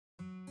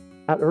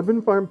At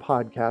Urban Farm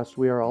Podcast,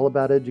 we are all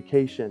about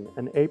education,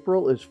 and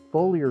April is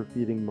foliar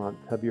feeding month.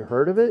 Have you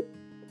heard of it?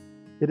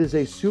 It is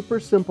a super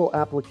simple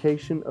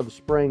application of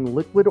spraying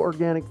liquid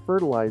organic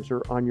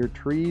fertilizer on your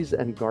trees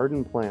and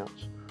garden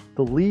plants.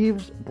 The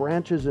leaves,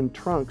 branches, and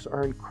trunks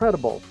are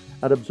incredible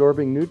at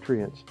absorbing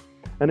nutrients.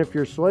 And if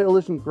your soil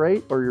isn't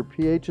great or your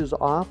pH is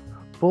off,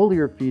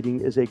 foliar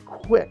feeding is a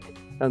quick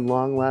and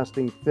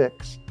long-lasting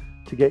fix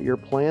to get your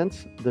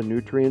plants the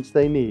nutrients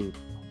they need.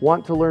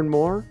 Want to learn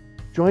more?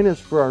 Join us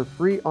for our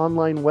free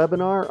online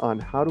webinar on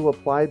how to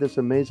apply this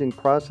amazing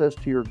process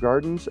to your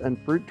gardens and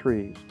fruit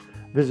trees.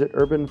 Visit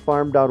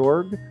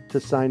urbanfarm.org to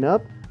sign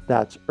up.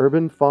 That's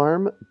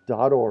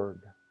urbanfarm.org.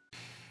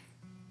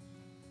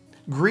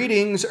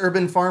 Greetings,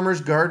 urban farmers,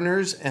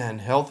 gardeners,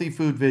 and healthy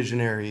food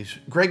visionaries.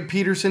 Greg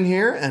Peterson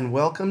here, and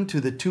welcome to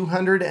the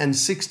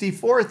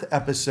 264th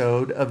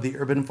episode of the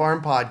Urban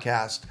Farm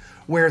Podcast,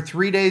 where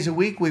 3 days a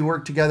week we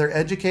work together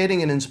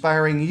educating and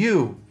inspiring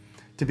you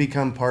to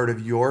become part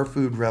of your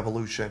food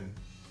revolution.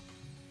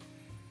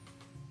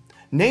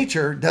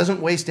 Nature doesn't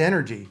waste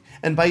energy,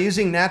 and by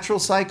using natural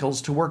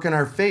cycles to work in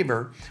our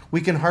favor, we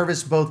can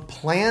harvest both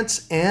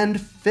plants and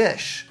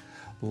fish.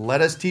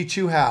 Let us teach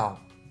you how.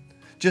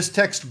 Just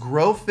text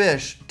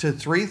GROWFISH to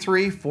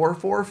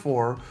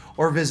 33444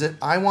 or visit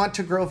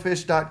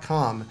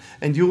iwanttogrowfish.com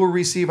and you will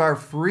receive our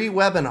free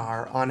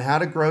webinar on how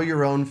to grow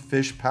your own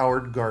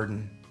fish-powered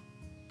garden.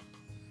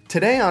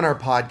 Today on our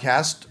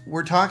podcast,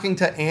 we're talking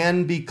to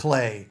Ann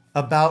Biklé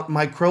about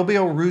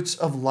microbial roots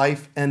of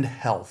life and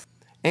health.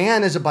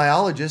 Ann is a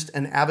biologist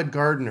and avid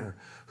gardener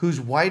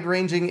whose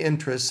wide-ranging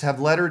interests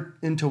have led her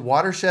into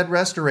watershed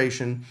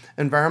restoration,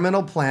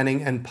 environmental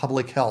planning, and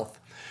public health.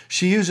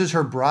 She uses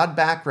her broad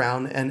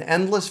background and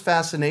endless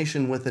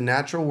fascination with the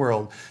natural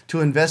world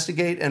to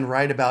investigate and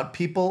write about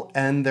people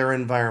and their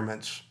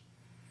environments.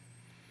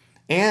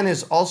 Ann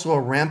is also a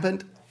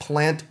rampant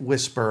plant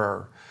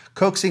whisperer,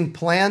 coaxing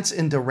plants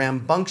into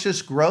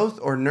rambunctious growth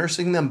or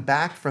nursing them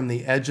back from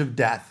the edge of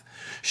death.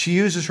 She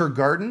uses her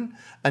garden,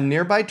 a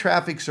nearby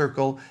traffic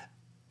circle,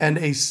 and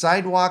a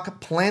sidewalk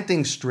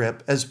planting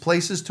strip as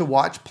places to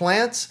watch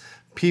plants,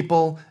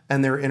 people,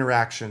 and their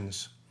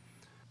interactions.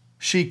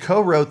 She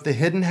co-wrote The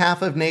Hidden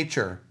Half of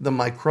Nature, The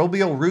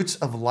Microbial Roots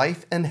of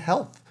Life and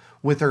Health,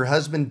 with her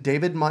husband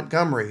David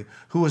Montgomery,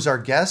 who was our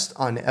guest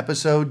on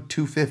episode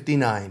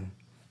 259.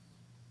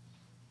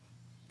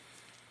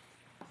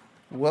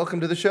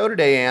 Welcome to the show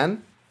today,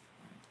 Ann.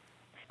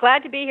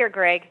 Glad to be here,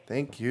 Greg.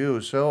 Thank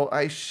you. So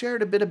I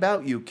shared a bit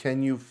about you.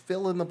 Can you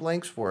fill in the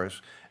blanks for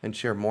us and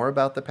share more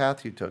about the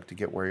path you took to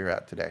get where you're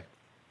at today?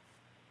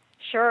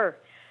 Sure.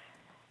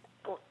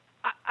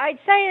 I'd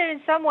say that in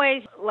some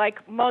ways,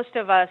 like most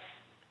of us,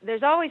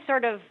 there's always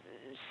sort of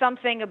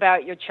something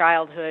about your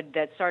childhood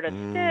that sort of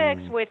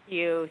sticks with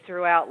you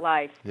throughout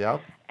life.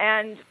 Yep.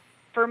 And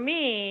for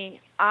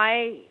me,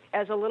 I,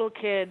 as a little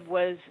kid,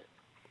 was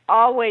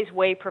always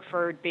way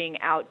preferred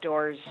being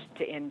outdoors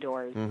to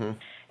indoors. Mm-hmm.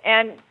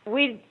 And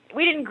we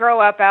didn't grow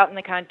up out in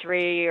the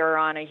country or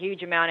on a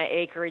huge amount of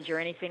acreage or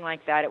anything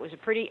like that. It was a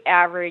pretty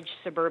average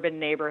suburban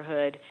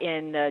neighborhood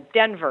in the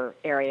Denver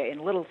area,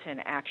 in Littleton,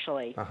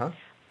 actually. Uh-huh.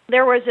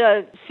 There was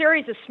a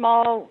series of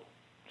small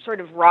sort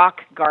of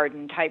rock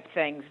garden type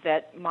things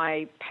that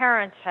my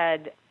parents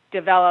had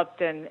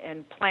developed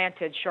and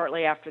planted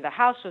shortly after the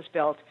house was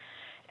built.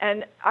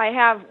 And I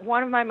have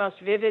one of my most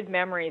vivid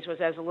memories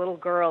was as a little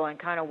girl and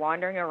kind of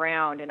wandering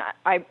around. And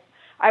I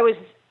was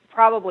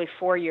probably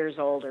 4 years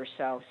old or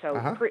so,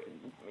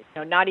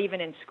 not even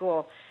in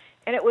school.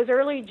 And it was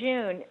early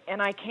June,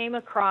 and I came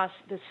across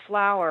this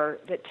flower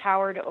that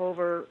towered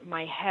over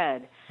my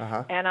head,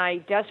 and I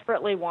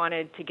desperately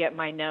wanted to get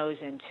my nose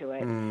into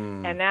it.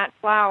 And that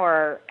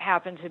flower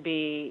happened to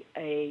be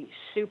a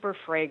super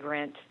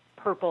fragrant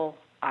purple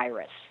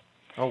iris.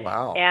 Oh,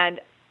 wow. And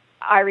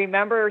I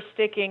remember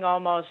sticking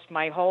almost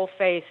my whole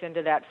face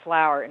into that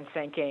flower and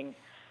thinking,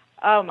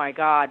 oh, my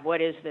God,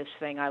 what is this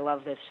thing? I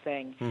love this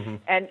thing. Mm-hmm.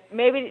 And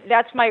maybe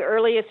that's my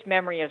earliest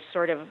memory of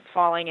sort of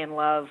falling in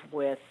love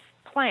with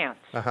plants.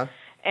 Uh-huh.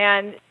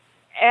 And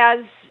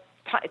as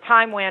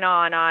time went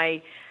on,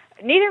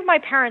 neither of my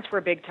parents were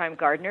big-time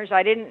gardeners.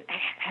 I didn't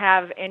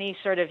have any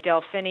sort of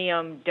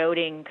delphinium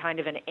doting kind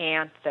of an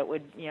aunt that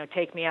would,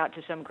 take me out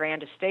to some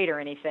grand estate or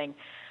anything.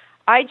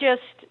 I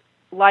just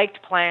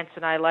liked plants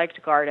and I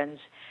liked gardens.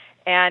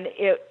 And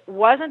it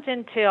wasn't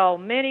until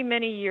many,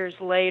 many years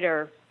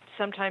later,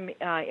 sometime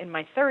in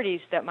my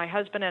 30s, that my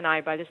husband and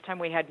I, by this time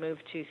we had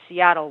moved to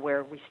Seattle,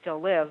 where we still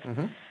live,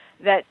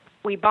 that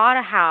we bought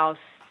a house.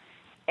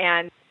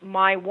 And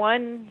my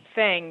one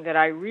thing that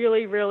I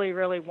really, really,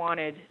 really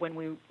wanted when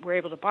we were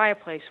able to buy a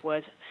place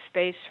was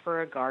space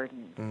for a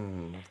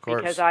garden. Of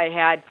course. Because I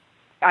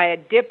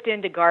had dipped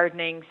into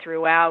gardening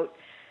throughout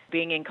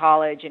being in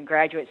college and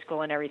graduate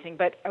school and everything,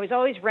 but I was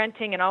always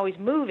renting and always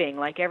moving,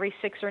 like every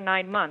 6 or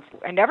 9 months.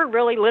 I never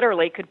really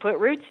literally could put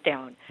roots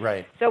down.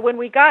 Right. So when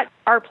we got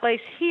our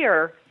place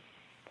here,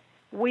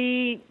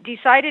 we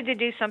decided to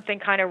do something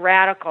kind of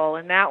radical,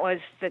 and that was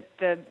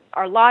that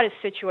our lot is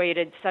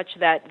situated such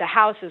that the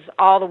house is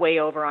all the way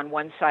over on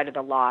one side of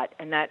the lot,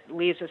 and that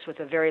leaves us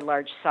with a very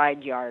large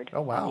side yard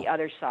on the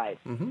other side.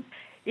 Mm-hmm.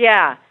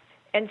 Yeah,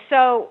 and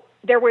so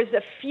there was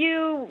a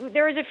few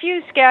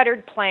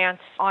scattered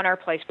plants on our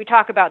place. We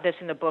talk about this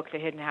in the book, The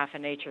Hidden Half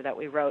of Nature, that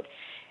we wrote.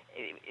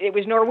 It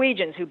was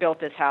Norwegians who built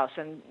this house,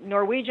 and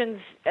Norwegians,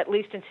 at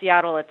least in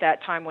Seattle at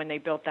that time when they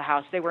built the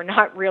house, they were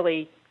not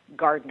really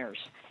gardeners.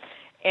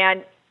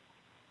 And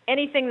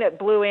anything that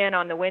blew in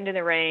on the wind and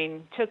the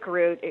rain took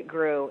root, it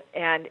grew,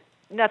 and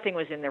nothing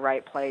was in the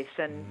right place.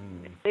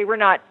 And they were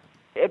not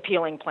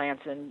appealing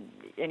plants in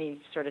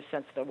any sort of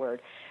sense of the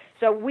word.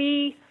 So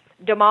we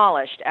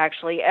demolished,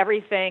 actually,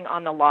 everything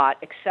on the lot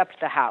except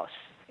the house.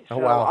 Oh, so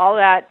wow. all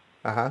that,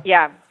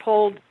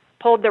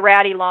 pulled the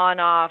ratty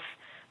lawn off,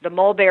 the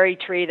mulberry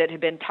tree that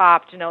had been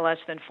topped no less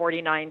than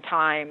 49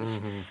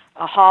 times,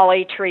 a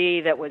holly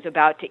tree that was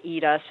about to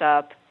eat us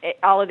up,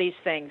 all of these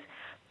things.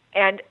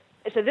 And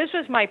so this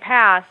was my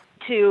path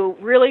to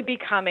really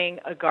becoming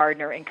a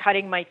gardener and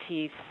cutting my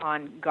teeth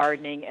on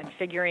gardening and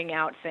figuring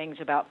out things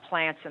about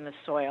plants and the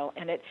soil.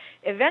 And it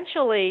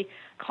eventually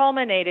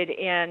culminated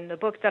in the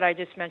book that I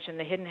just mentioned,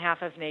 The Hidden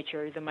Half of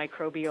Nature, The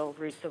Microbial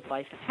Roots of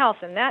Life and Health.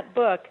 And that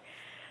book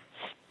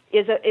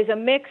is a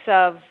mix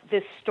of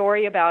this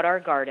story about our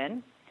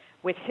garden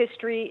with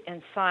history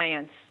and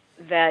science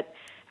that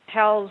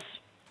tells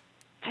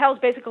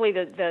basically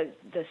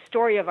the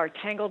story of our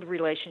tangled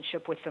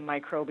relationship with the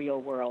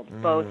microbial world,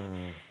 both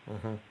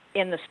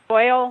in the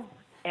soil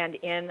and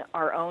in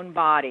our own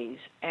bodies.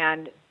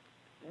 And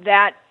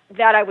that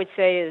I would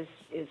say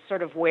is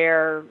sort of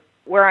where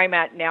I'm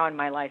at now in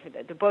my life.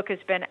 The book has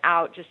been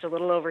out just a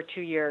little over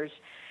 2 years,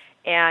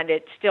 and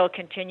it still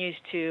continues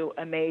to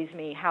amaze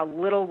me how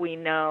little we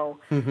know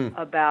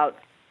about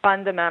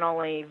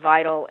fundamentally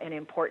vital and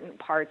important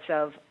parts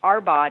of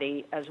our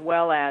body, as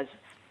well as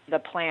the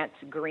plant's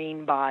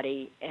green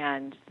body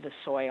and the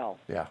soil.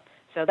 Yeah.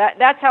 So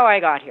that's how I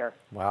got here.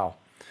 Wow.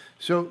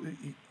 So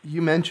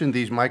you mentioned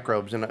these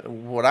microbes, and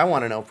what I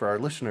want to know for our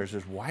listeners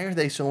is, why are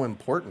they so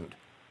important?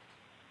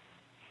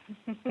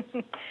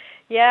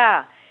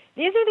 Yeah.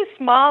 These are the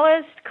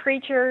smallest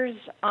creatures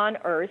on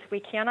Earth.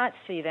 We cannot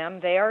see them.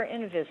 They are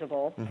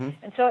invisible.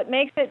 And so it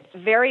makes it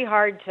very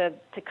hard to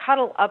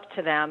cuddle up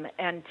to them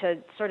and to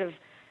sort of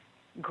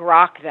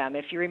grok them,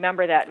 if you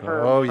remember that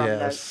verb from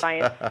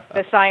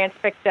the science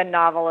fiction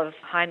novel of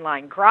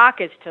Heinlein.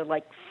 Grok is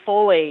to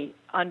fully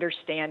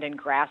understand and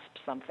grasp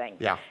something.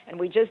 Yeah. And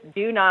we just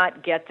do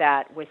not get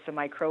that with the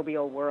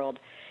microbial world.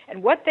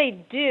 And what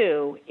they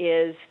do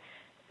is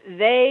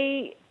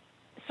they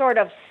sort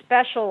of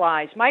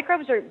specialize.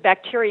 Microbes, or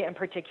bacteria in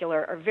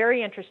particular, are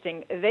very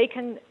interesting. They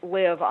can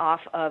live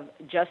off of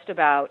just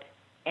about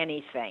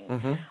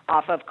anything,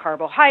 off of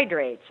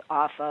carbohydrates,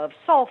 off of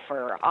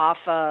sulfur, off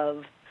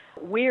of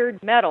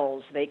weird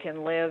metals. They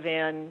can live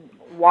in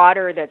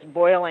water that's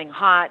boiling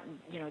hot,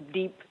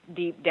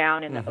 deep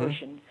down in the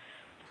ocean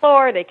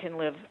floor. They can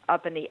live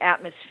up in the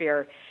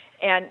atmosphere.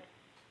 And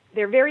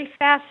they're very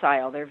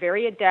facile. They're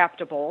very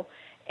adaptable.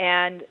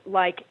 And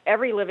like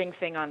every living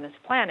thing on this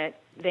planet,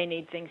 they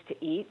need things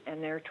to eat,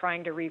 and they're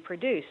trying to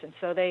reproduce. And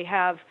so they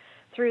have,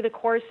 through the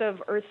course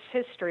of Earth's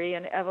history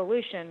and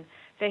evolution,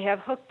 they have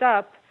hooked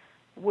up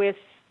with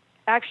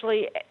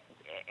actually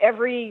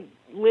every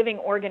living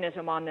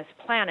organism on this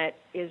planet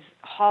is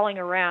hauling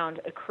around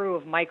a crew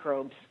of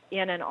microbes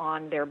in and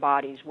on their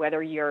bodies,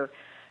 whether you're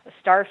a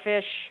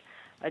starfish,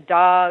 a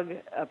dog,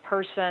 a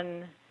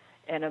person,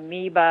 an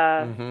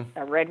amoeba,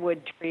 a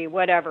redwood tree,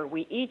 whatever.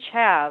 We each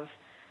have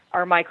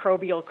our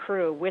microbial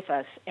crew with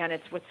us. And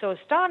what's so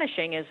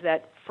astonishing is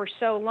that for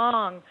so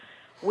long,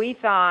 we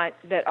thought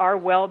that our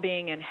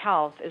well-being and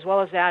health, as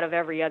well as that of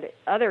every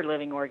other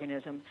living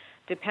organism,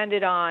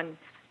 depended on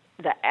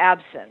the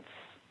absence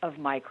of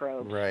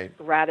microbes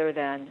rather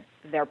than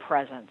their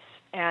presence.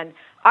 And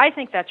I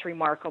think that's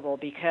remarkable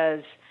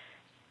because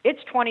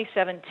it's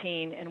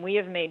 2017, and we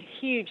have made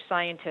huge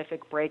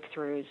scientific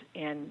breakthroughs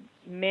in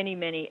many,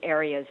 many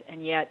areas,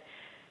 and yet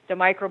the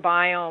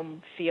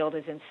microbiome field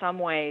is in some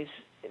ways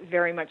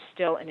very much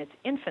still in its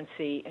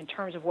infancy in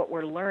terms of what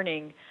we're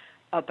learning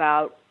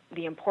about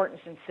the importance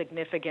and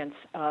significance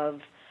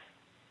of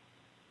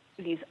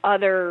these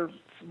other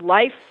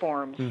life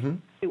forms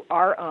to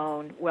our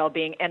own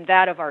well-being and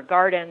that of our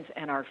gardens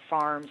and our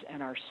farms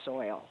and our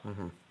soil.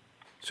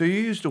 So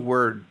you used a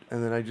word,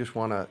 and then I just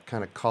want to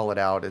kind of call it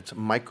out. It's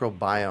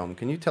microbiome.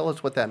 Can you tell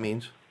us what that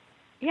means?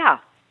 Yeah.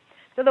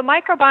 So the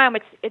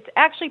microbiome, it's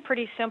actually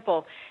pretty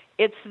simple.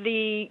 It's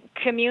the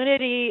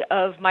community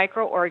of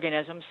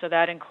microorganisms, so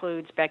that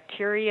includes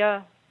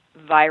bacteria,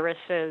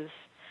 viruses,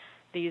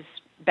 these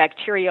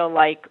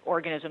bacteria-like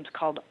organisms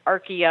called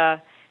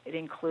archaea. It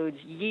includes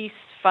yeast,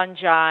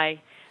 fungi,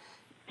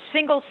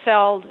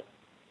 single-celled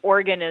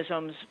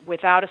organisms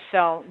without a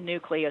cell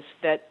nucleus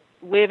that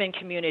live in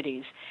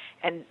communities.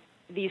 And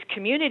these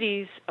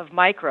communities of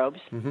microbes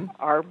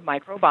are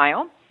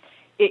microbiome.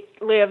 It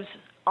lives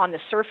on the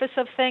surface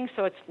of things.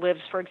 So it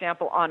lives, for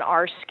example, on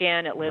our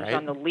skin. It lives Right.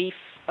 on the leaf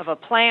of a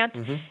plant,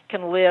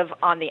 can live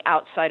on the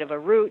outside of a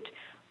root.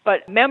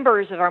 But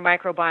members of our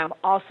microbiome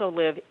also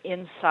live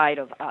inside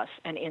of us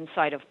and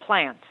inside of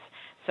plants.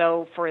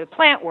 So for the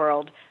plant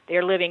world,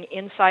 they're living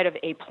inside of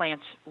a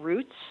plant's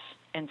roots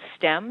and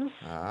stems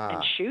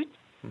and shoots.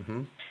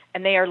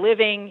 And they are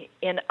living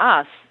in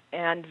us.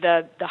 And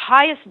the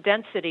highest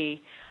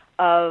density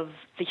of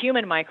the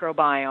human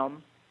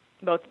microbiome,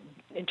 both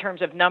in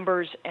terms of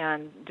numbers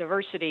and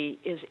diversity,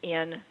 is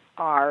in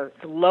the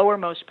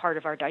lowermost part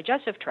of our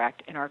digestive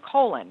tract, in our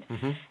colon.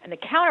 And the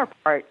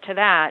counterpart to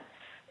that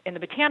in the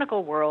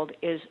botanical world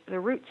is the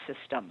root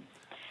system.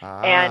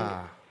 And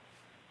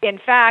in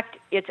fact,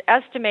 it's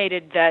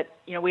estimated that,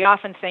 we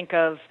often think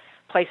of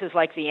places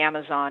like the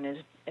Amazon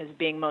as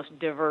being most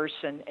diverse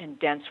and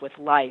dense with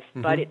life.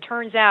 But it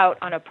turns out,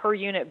 on a per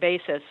unit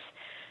basis,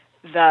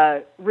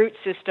 the root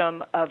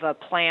system of a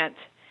plant,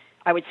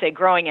 I would say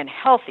growing in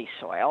healthy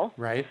soil,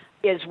 Right.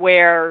 is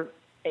where,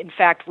 in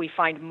fact, we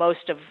find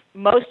most of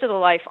the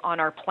life on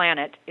our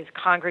planet is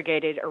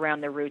congregated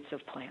around the roots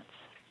of plants.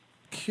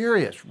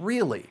 Curious,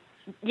 really?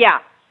 Yeah,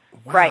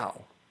 Wow. right.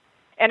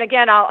 And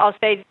again, I'll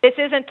say this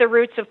isn't the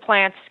roots of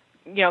plants,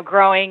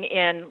 growing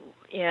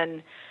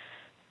in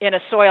a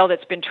soil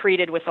that's been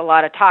treated with a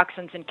lot of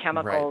toxins and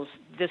chemicals.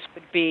 Right. This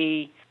would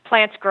be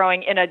plants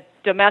growing in a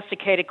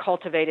domesticated,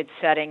 cultivated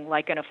setting,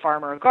 like in a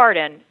farm or a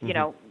garden,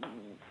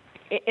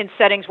 in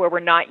settings where we're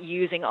not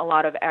using a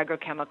lot of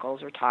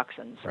agrochemicals or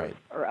toxins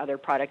or other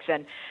products.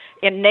 And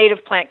in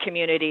native plant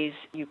communities,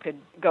 you could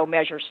go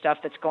measure stuff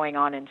that's going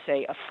on in,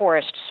 say, a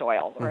forest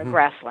soil or a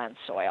grassland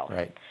soil.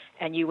 Right.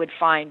 And you would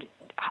find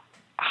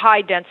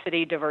high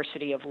density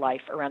diversity of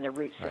life around the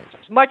root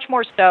systems, much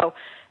more so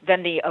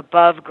than the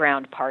above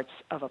ground parts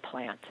of a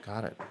plant.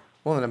 Got it.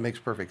 Well, then it makes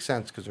perfect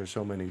sense because there's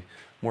so many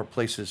more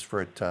places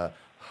for it to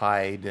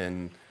hide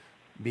and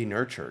be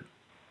nurtured.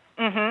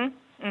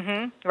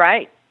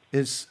 Right.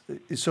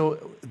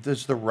 So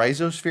does the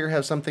rhizosphere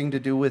have something to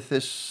do with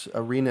this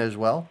arena as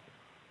well?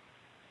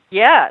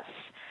 Yes.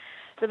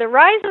 So the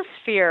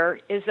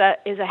rhizosphere is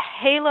a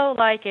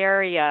halo-like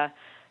area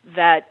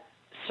that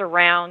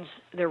surrounds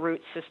the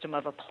root system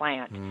of a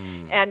plant.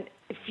 And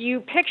if you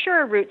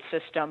picture a root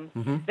system,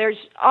 there's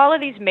all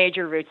of these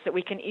major roots that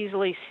we can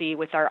easily see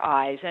with our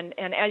eyes. And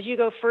as you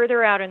go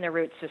further out in the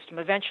root system,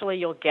 eventually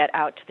you'll get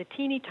out to the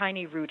teeny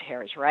tiny root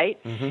hairs, right?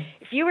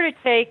 If you were to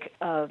take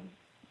a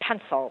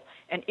pencil,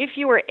 and if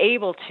you were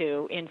able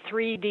to, in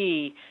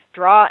 3D,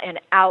 draw an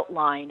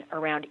outline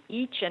around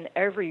each and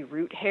every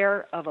root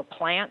hair of a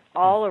plant,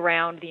 all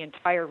around the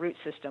entire root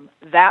system,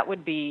 that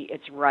would be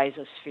its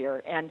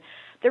rhizosphere. And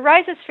the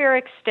rhizosphere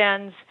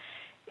extends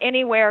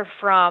anywhere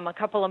from a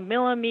couple of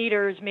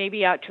millimeters,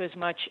 maybe out to as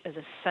much as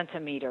a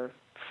centimeter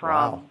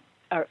from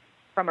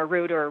a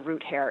root or a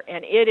root hair.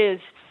 And it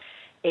is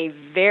a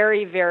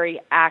very,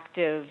 very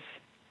active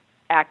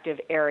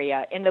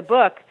area. In the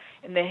book,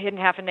 in The Hidden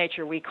Half of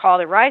Nature, we call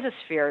the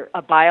rhizosphere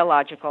a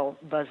biological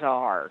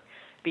bazaar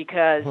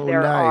because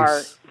there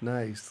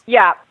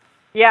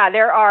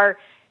are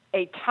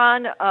a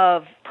ton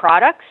of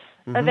products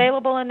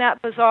available in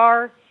that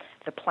bazaar.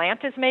 The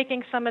plant is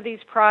making some of these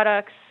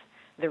products.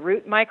 The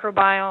root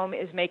microbiome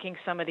is making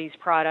some of these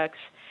products.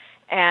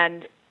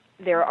 And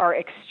there are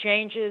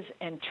exchanges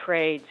and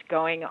trades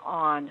going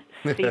on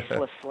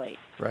ceaselessly,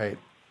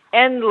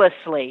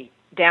 endlessly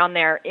down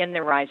there in the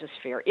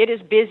rhizosphere. It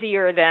is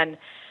busier than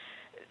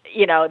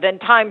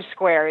Times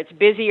Square. It's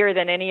busier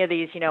than any of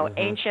these,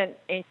 ancient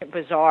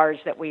bazaars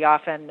that we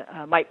often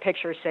might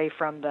picture, say,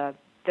 from the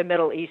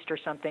Middle East or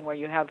something, where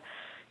you have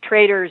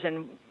traders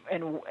and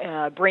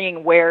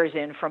bringing wares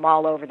in from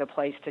all over the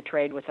place to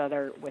trade with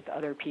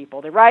other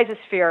people. The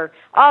rhizosphere,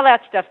 all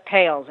that stuff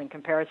pales in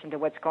comparison to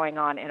what's going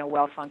on in a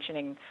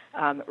well-functioning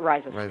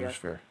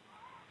rhizosphere.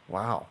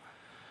 Wow.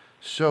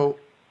 So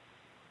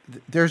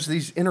there's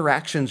these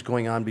interactions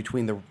going on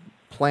between the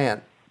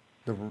plant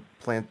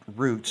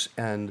roots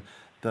and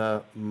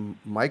the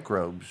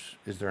microbes,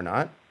 is there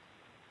not?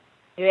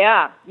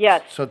 Yeah,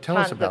 yes. So tell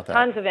us about that.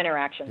 Tons of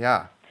interactions.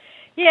 Yeah.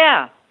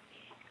 Yeah.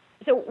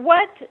 So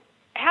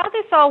how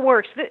this all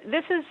works,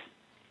 this is,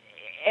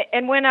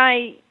 and when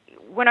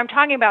I'm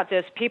talking about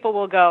this, people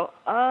will go,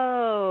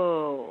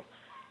 oh,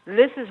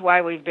 this is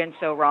why we've been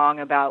so wrong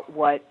about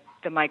what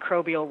the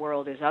microbial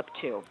world is up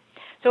to.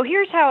 So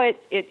here's how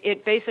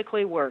it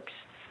basically works.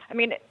 I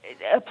mean,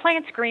 a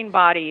plant's green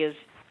body is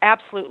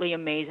absolutely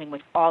amazing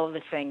with all of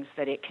the things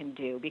that it can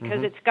do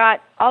because it's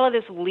got all of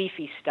this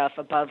leafy stuff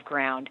above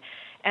ground,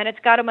 and it's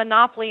got a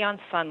monopoly on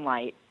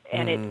sunlight,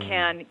 and it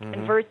can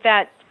convert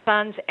that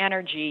sun's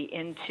energy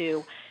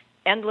into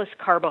endless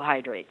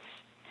carbohydrates,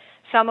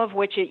 some of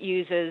which it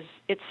uses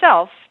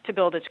itself to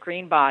build its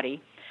green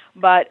body,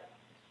 but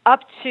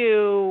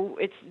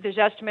there's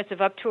estimates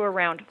of up to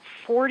around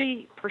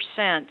 40%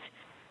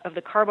 of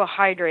the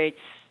carbohydrates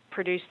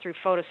produced through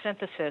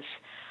photosynthesis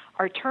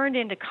are turned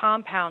into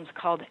compounds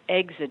called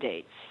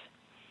exudates.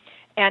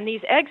 And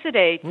these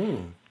exudates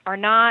are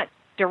not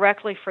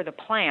directly for the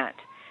plant.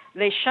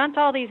 They shunt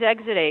all these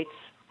exudates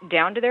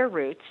down to their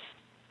roots,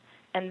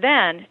 and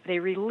then they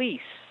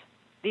release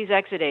these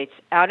exudates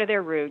out of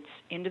their roots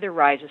into the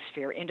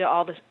rhizosphere,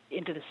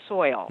 into the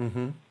soil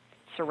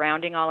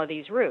surrounding all of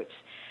these roots.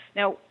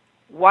 Now,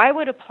 why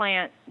would a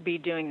plant be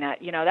doing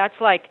that? You know, that's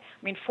like,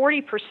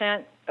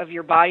 40% of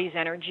your body's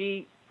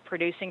energy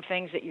producing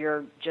things that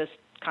you're just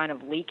kind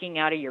of leaking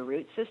out of your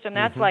root system.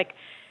 That's like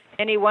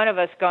any one of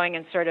us going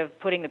and sort of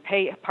putting the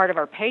part of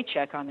our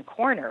paycheck on the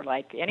corner.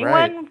 Like,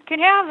 anyone can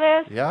have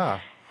this. Yeah.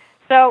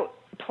 So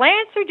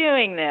plants are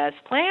doing this.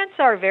 Plants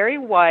are very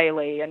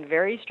wily and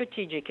very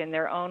strategic in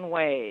their own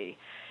way.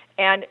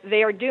 And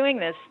they are doing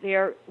this. They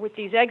are, with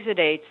these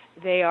exudates,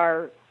 they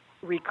are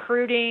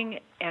recruiting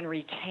and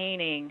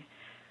retaining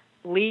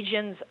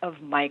legions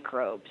of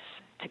microbes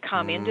to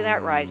come into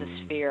that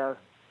rhizosphere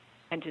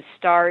and to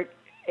start.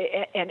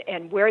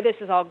 And where this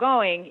is all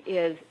going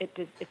is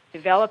it's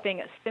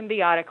developing a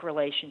symbiotic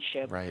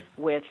relationship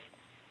with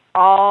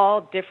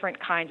all different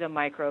kinds of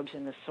microbes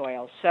in the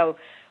soil. So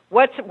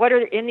what are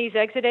in these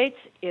exudates?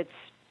 It's,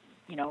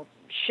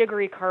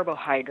 sugary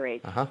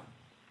carbohydrates.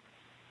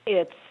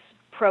 It's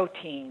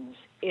proteins.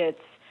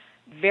 It's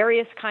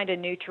various kind of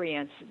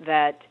nutrients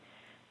that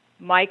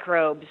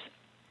microbes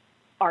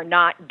are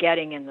not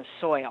getting in the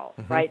soil,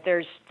 right?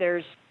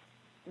 There's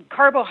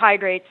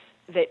carbohydrates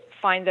that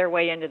find their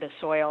way into the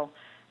soil.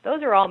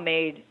 Those are all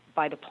made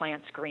by the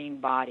plant's green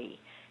body.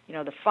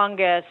 The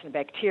fungus and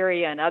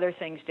bacteria and other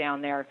things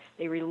down there,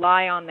 they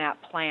rely on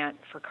that plant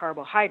for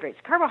carbohydrates.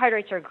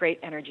 Carbohydrates are a great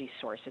energy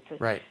source. It's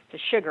a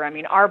sugar.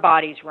 Our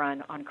bodies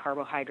run on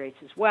carbohydrates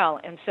as well.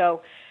 And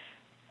so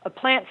a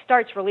plant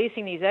starts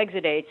releasing these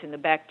exudates, and the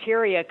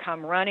bacteria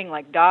come running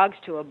like dogs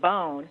to a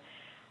bone,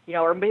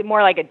 or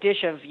more like a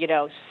dish of,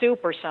 soup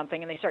or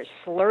something, and they start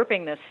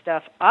slurping this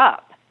stuff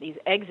up, these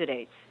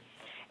exudates.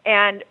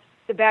 And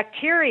the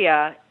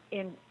bacteria,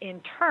 in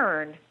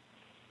turn,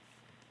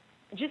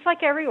 just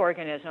like every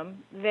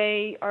organism,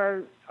 they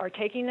are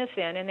taking this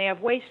in, and they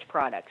have waste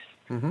products.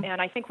 And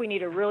I think we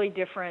need a really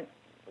different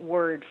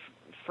word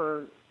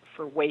for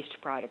waste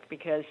product,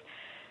 because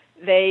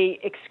they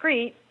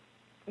excrete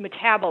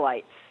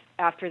metabolites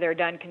after they're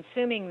done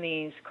consuming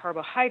these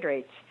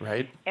carbohydrates.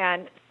 Right.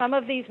 And some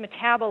of these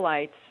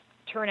metabolites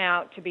turn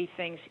out to be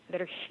things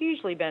that are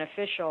hugely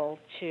beneficial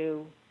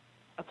to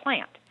a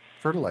plant.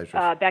 Fertilizers.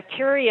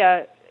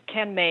 Bacteria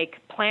can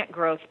make plant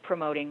growth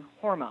promoting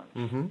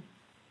hormones.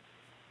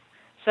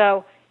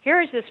 So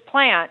here's this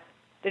plant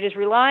that is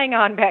relying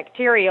on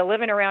bacteria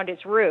living around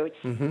its roots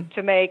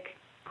to make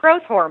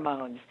growth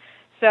hormones.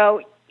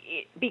 So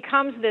it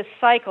becomes this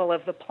cycle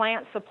of the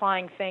plant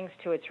supplying things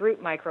to its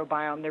root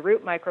microbiome. The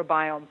root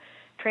microbiome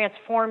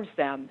transforms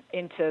them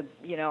into,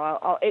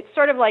 it's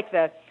sort of like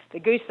the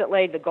goose that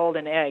laid the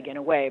golden egg in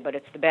a way, but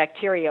it's the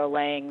bacteria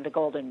laying the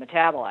golden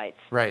metabolites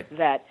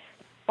that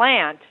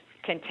plant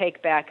can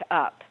take back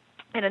up.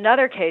 In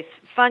another case,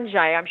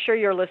 fungi. I'm sure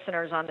your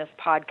listeners on this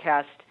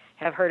podcast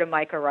have heard of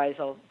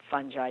mycorrhizal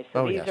fungi.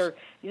 So these are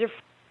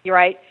you're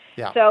right.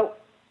 Yeah. So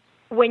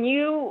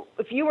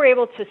if you were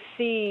able to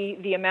see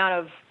the amount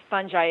of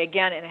fungi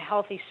again in a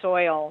healthy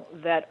soil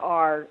that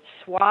are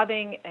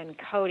swathing and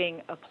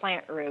coating a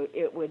plant root,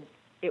 it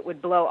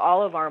would blow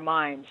all of our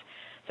minds.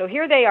 So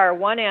here they are,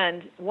 one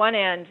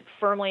end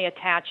firmly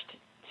attached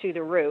to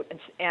the root,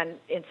 and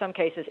in some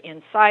cases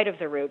inside of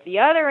the root. The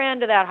other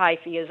end of that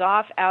hyphae is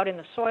off out in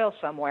the soil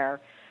somewhere,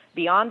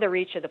 beyond the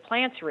reach of the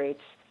plant's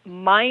roots,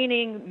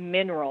 mining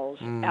minerals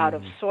out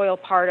of soil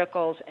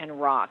particles and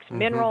rocks.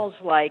 Minerals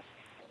like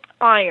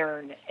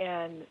iron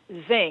and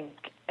zinc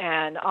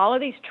and all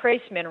of these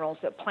trace minerals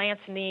that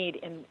plants need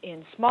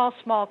in small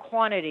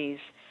quantities,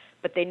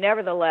 but they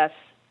nevertheless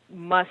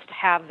must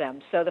have them.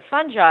 So the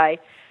fungi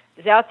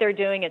is out there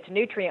doing its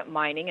nutrient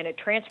mining, and it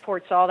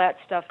transports all that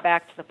stuff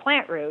back to the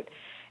plant root.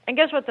 And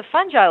guess what the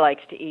fungi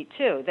likes to eat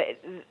too?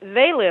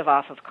 They live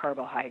off of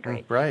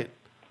carbohydrates. Right.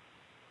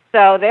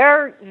 So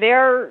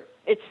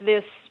it's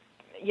this,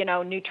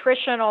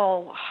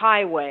 nutritional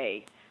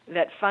highway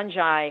that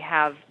fungi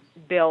have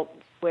built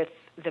with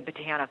the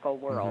botanical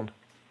world.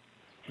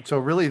 So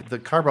really the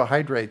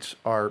carbohydrates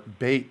are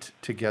bait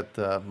to get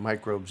the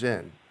microbes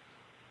in.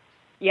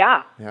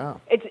 Yeah. Yeah.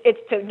 It's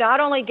to not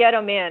only get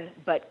them in,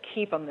 but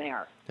keep them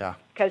there. Yeah.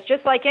 Because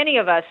just like any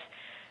of us,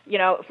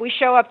 if we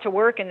show up to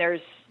work and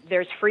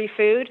there's free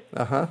food,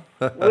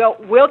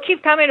 we'll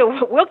keep coming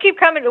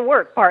to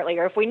work partly.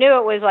 Or if we knew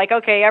it was like,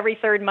 okay, every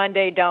third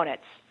Monday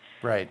donuts.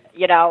 Right.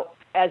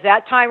 As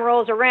that time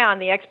rolls around,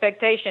 the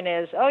expectation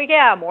is, oh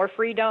yeah, more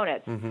free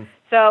donuts.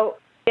 So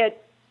as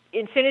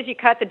soon as you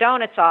cut the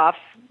donuts off,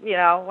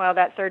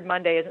 that third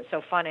Monday isn't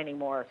so fun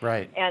anymore.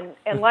 Right.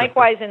 And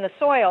likewise in the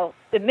soil,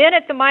 the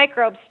minute the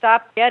microbes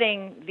stop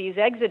getting these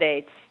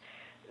exudates,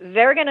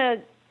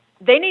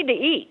 they need to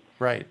eat.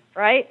 Right.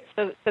 Right?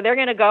 So they're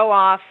going to go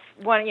off.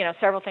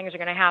 Several things are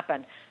going to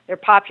happen. Their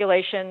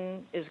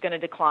population is going to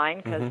decline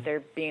because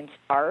they're being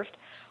starved,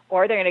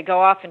 or they're going to go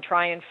off and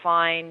try and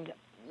find,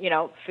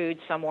 food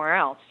somewhere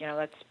else.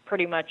 That's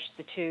pretty much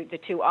the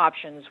two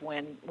options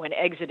when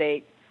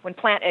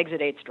plant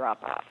exudates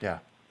drop off. Yeah.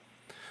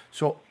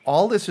 So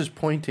all this is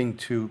pointing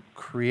to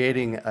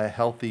creating a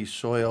healthy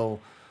soil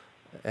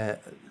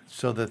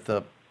so that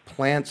the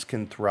plants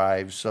can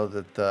thrive, so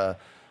that the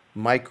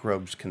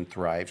microbes can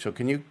thrive. So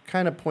can you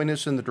kind of point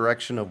us in the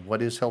direction of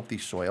what is healthy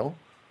soil?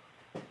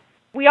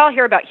 We all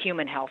hear about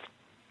human health,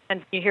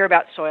 and you hear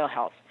about soil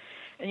health.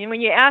 And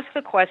when you ask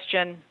the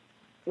question,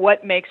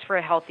 what makes for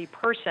a healthy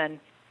person,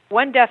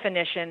 one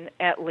definition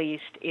at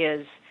least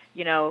is,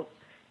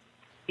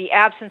 the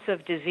absence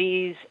of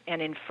disease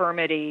and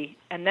infirmity,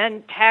 and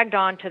then tagged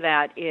on to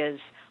that is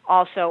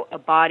also a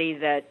body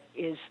that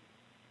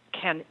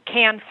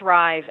can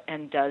thrive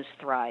and does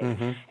thrive.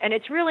 Mm-hmm. And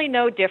it's really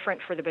no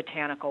different for the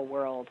botanical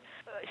world.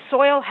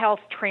 Soil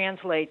health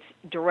translates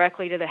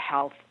directly to the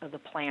health of the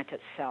plant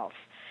itself.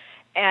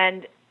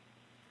 And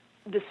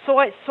the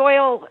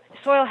soil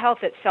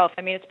health itself,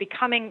 it's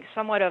becoming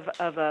somewhat of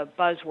a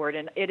buzzword,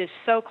 and it is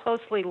so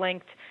closely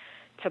linked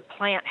to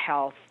plant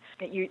health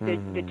that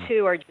the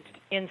two are just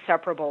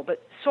inseparable.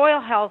 But soil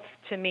health,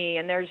 to me,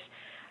 and there's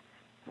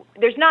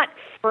not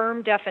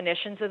firm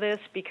definitions of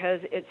this,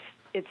 because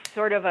it's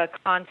sort of a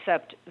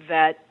concept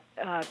that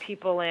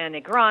people in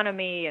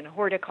agronomy and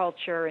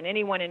horticulture and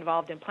anyone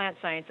involved in plant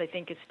science, I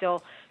think, is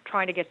still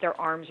trying to get their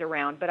arms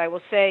around. But I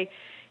will say,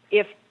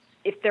 if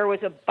there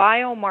was a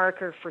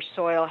biomarker for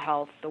soil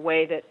health, the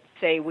way that,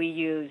 say, we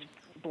use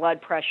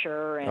blood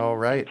pressure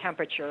and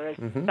temperature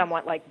as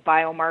somewhat like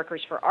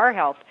biomarkers for our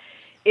health,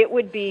 it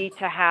would be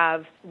to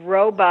have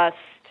robust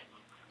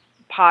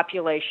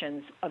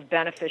populations of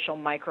beneficial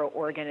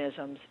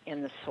microorganisms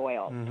in the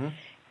soil. Mm-hmm.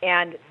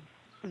 And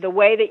the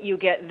way that you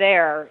get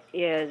there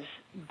is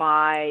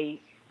by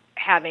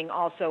having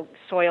also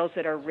soils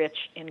that are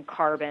rich in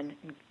carbon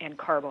and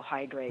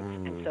carbohydrates.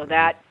 Mm-hmm. And so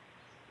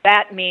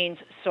that means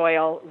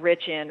soil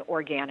rich in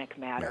organic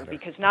matter.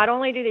 Because not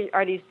only do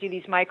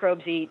these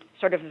microbes eat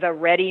sort of the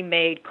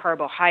ready-made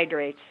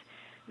carbohydrates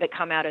that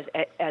come out as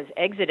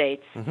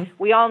exudates,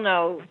 we all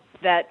know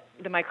that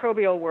the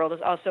microbial world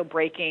is also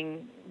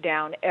breaking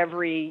down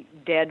every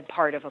dead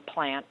part of a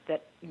plant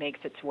that makes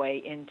its way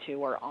into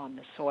or on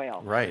the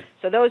soil. Right.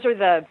 So those are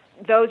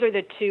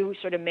the two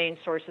sort of main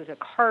sources of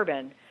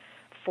carbon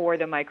for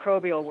the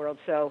microbial world.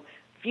 So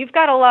if you've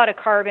got a lot of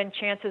carbon,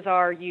 chances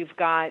are you've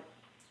got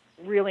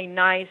really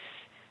nice,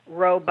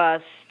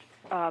 robust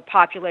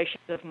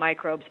populations of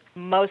microbes,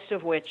 most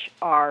of which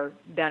are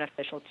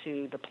beneficial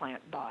to the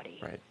plant body.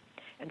 Right.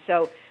 And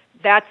so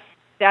that's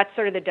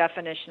sort of the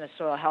definition of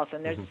soil health.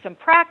 And there's some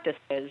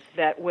practices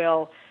that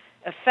will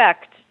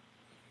affect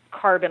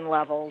carbon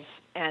levels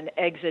and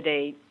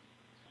exudate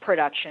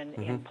production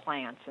in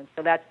plants. And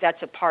so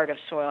that's a part of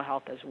soil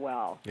health as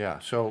well. Yeah.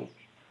 So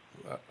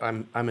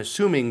I'm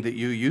assuming that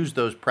you use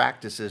those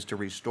practices to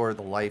restore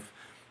the life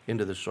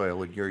into the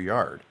soil in your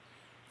yard.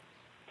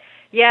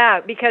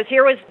 Yeah, because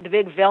here was the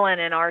big villain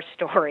in our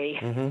story.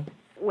 Mm-hmm.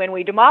 When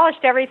we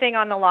demolished everything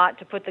on the lot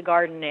to put the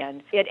garden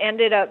in, it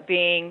ended up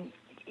being,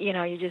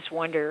 you just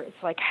wonder,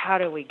 it's like, how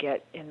do we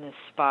get in this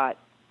spot?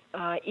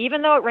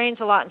 Even though it rains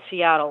a lot in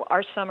Seattle,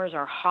 our summers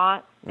are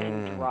hot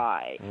and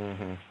dry.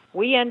 Mm-hmm.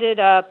 We ended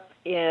up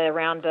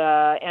around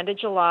the end of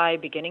July,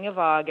 beginning of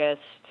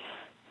August,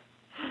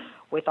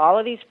 with all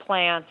of these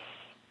plants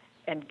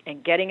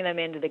and getting them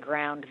into the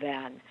ground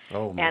then.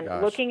 Oh my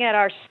gosh. Looking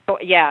at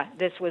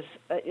this was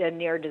a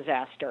near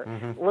disaster.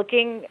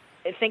 Mm-hmm.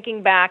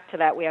 Thinking back to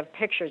that, we have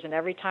pictures, and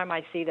every time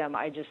I see them,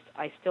 I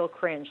still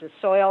cringe. The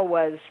soil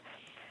was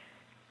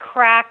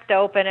cracked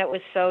open. It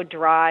was so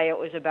dry. It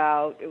was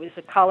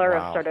the color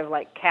of sort of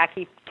like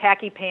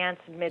khaki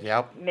pants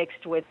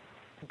mixed with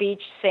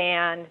beach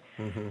sand,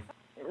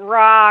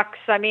 rocks.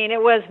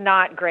 It was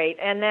not great.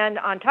 And then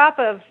on top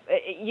of,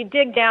 you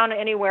dig down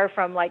anywhere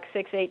from like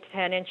 6, 8 to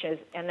 10 inches,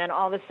 and then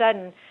all of a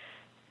sudden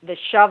the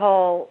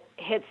shovel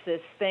hits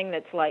this thing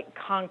that's like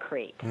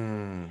concrete,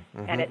 and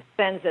it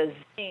sends a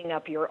zing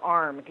up your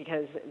arm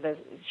because the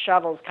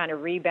shovel's kind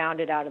of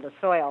rebounded out of the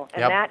soil,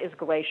 and that is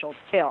glacial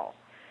till.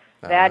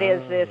 That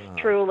is this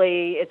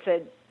truly,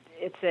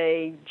 it's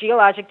a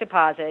geologic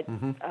deposit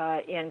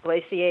in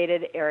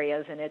glaciated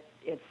areas, and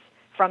it's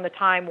from the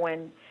time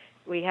when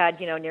we had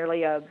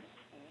nearly a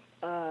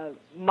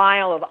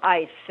mile of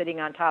ice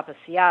sitting on top of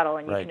Seattle,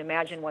 and you can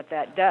imagine what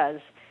that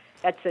does.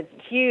 That's a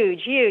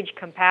huge, huge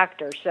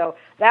compactor. So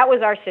that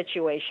was our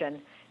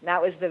situation. And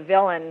that was the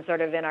villain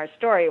sort of in our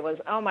story was,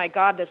 oh my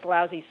God, this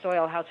lousy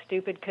soil. How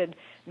stupid could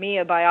me,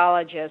 a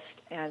biologist,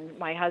 and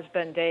my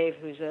husband, Dave,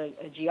 who's a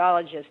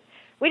geologist,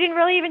 we didn't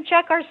really even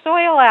check our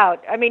soil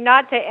out.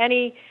 Not to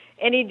any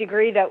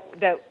degree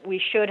that we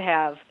should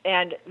have.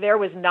 And there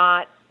was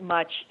not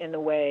much in the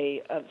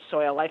way of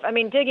soil life.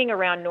 Digging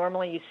around,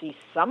 normally you see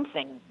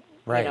something,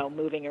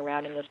 moving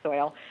around in the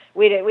soil.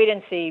 We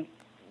didn't see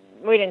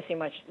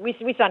much.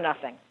 We saw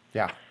nothing.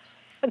 Yeah.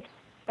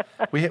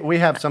 we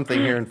have something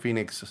here in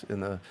Phoenix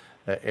in the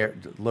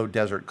low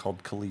desert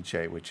called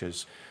caliche, which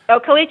is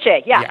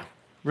caliche. Yeah.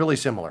 Really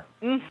similar.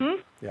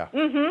 Mm-hmm. Yeah.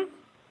 Mm-hmm.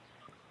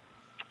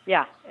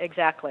 Yeah,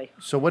 exactly.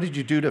 So what did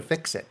you do to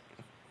fix it?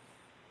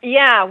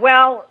 Yeah,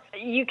 well,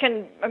 you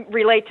can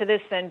relate to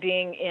this then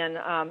being in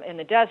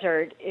the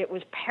desert. It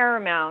was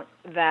paramount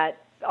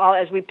that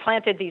as we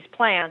planted these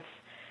plants,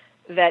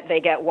 that they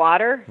get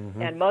water,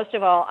 and most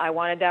of all, I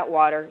wanted that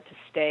water to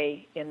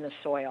stay in the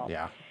soil.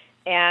 Yeah.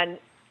 And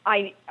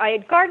I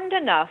had gardened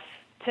enough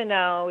to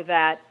know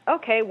that,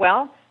 okay,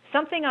 well,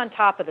 something on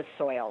top of the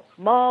soil,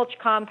 mulch,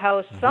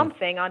 compost,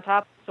 something on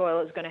top of the soil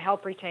is going to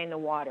help retain the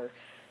water.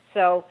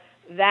 So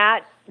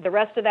the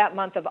rest of that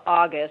month of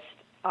August,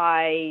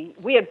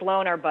 we had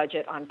blown our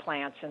budget on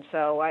plants, and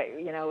so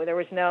there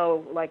was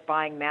no like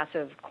buying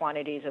massive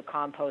quantities of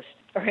compost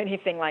or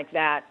anything like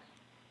that.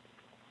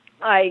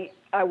 I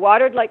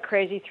watered like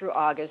crazy through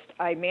August.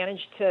 I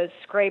managed to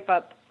scrape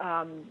up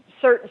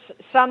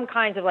some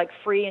kinds of like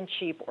free and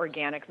cheap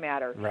organic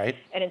matter. Right.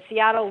 And in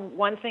Seattle,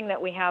 one thing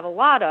that we have a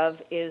lot of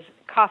is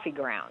coffee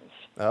grounds.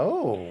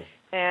 Oh.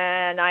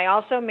 And I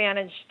also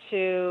managed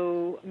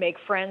to make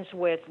friends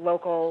with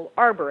local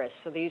arborists.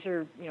 So these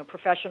are,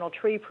 professional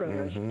tree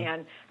pruners,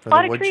 and a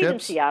lot of trees in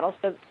Seattle.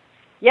 So,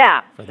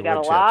 yeah, we got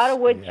a lot of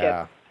wood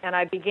chips. And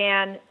I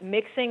began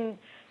mixing.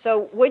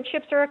 So wood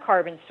chips are a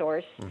carbon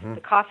source.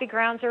 The coffee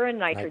grounds are a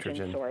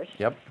nitrogen source.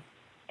 Yep.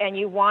 And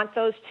you want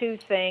those two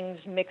things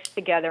mixed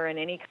together in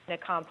any kind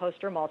of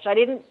compost or mulch. I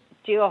didn't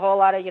do a whole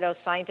lot of,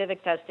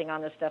 scientific testing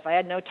on this stuff. I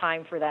had no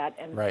time for that.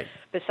 And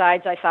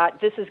besides, I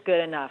thought, this is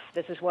good enough.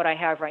 This is what I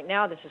have right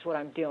now. This is what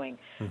I'm doing.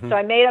 So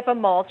I made up a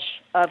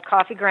mulch of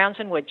coffee grounds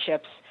and wood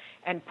chips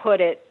and put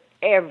it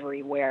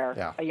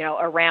everywhere,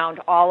 around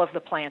all of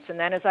the plants. And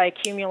then as I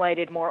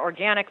accumulated more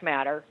organic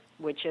matter,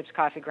 wood chips,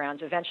 coffee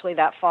grounds, eventually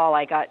that fall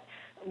I got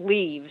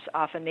leaves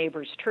off a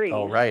neighbor's trees.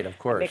 Oh, right, of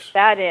course. I mixed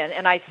that in,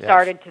 and I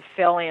started to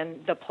fill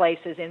in the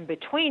places in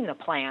between the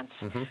plants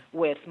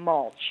with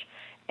mulch.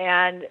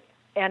 And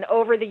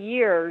over the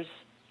years,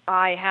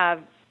 I have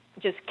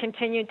just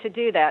continued to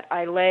do that.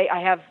 I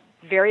have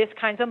various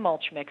kinds of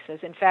mulch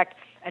mixes. In fact,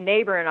 a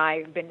neighbor and I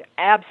have been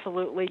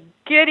absolutely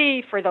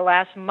giddy for the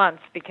last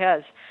month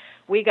because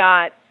we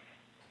got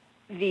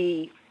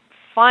the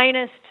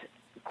finest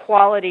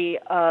quality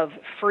of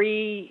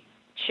free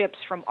chips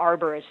from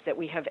arborists that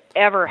we have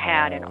ever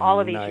had in all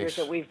of these years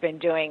that we've been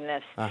doing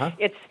this.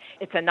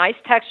 It's a nice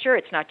texture.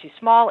 It's not too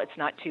small. It's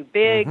not too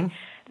big.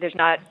 There's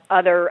not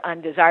other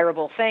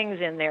undesirable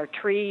things in their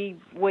tree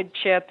wood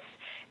chips.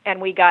 And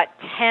we got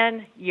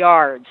 10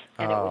 yards,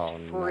 and it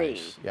was free.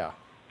 Nice. Yeah.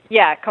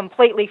 Yeah,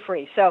 completely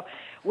free. So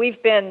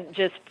we've been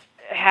just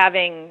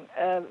having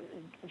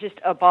just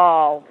a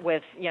ball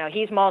with,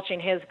 he's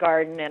mulching his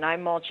garden and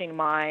I'm mulching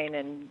mine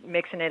and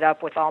mixing it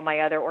up with all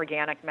my other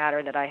organic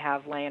matter that I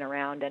have laying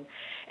around.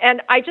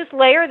 And I just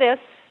layer this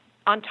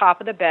on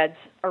top of the beds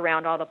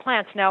around all the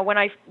plants. Now, when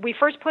we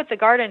first put the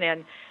garden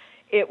in,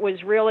 it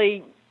was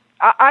really,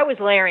 I was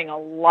layering a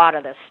lot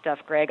of this stuff,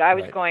 Greg. I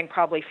was going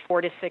probably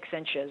 4 to 6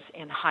 inches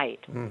in height.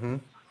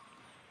 And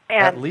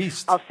at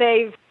least. I'll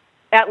save,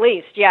 at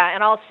least, yeah.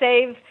 And I'll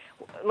save,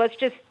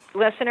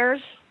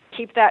 listeners,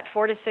 keep that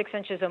 4 to 6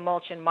 inches of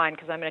mulch in mind,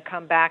 because I'm going to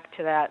come back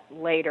to that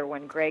later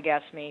when Greg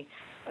asks me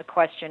a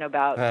question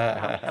about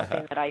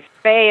something that I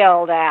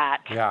failed at.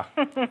 Yeah.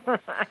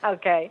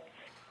 Okay.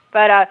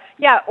 But,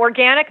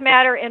 organic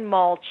matter in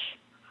mulch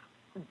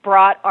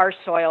brought our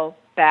soil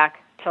back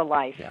to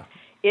life. Yeah.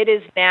 It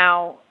is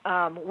now,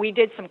 we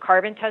did some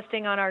carbon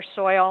testing on our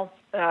soil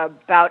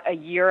about a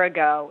year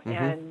ago,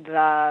 and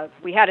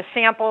we had a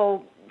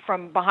sample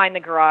from behind the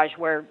garage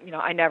where,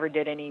 I never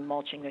did any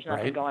mulching. There's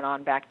nothing going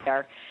on back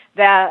there.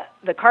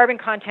 The carbon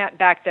content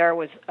back there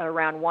was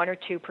around 1 or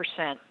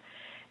 2%.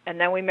 And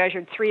then we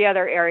measured 3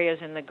 other areas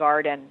in the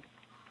garden.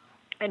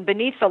 And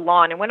beneath the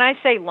lawn, and when I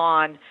say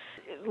lawn,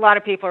 a lot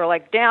of people are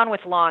like, down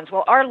with lawns.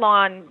 Well, our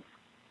lawn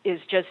is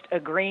just a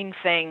green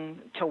thing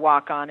to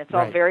walk on. It's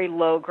all very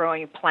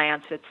low-growing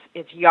plants.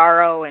 It's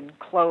yarrow and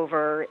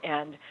clover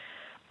and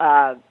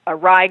a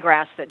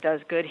ryegrass that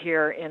does good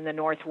here in the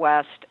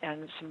Northwest,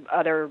 and some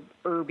other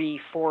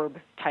herby forb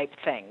type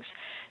things.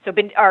 So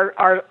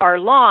our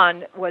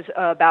lawn was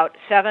about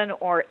 7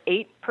 or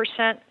 8%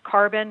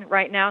 carbon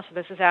right now. So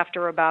this is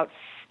after about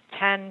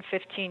 10,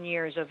 15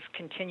 years of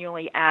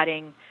continually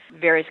adding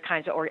various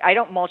kinds of. I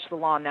don't mulch the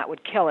lawn; that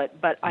would kill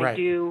it. But I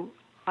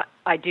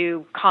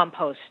do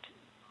compost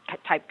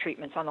type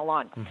treatments on the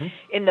lawn.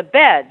 In the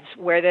beds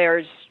where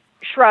there's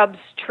shrubs,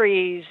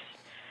 trees,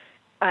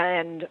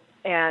 and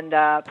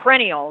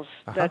perennials,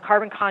 the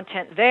carbon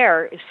content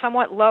there is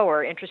somewhat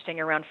lower, interesting,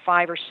 around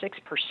 5 or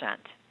 6%.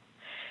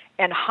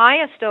 And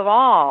highest of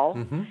all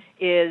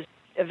is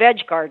a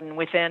veg garden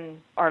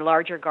within our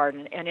larger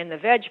garden. And in the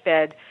veg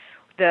bed,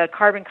 the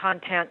carbon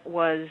content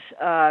was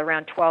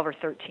around 12 or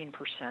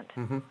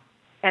 13%.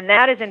 And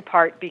that is in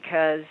part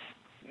because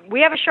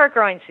we have a short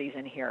growing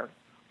season here.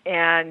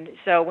 And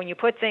so when you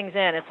put things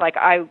in, it's like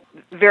I'm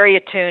very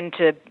attuned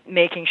to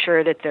making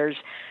sure that there's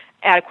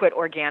adequate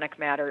organic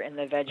matter in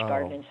the veg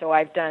garden. And so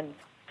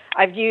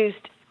I've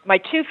used my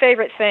 2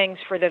 favorite things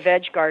for the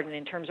veg garden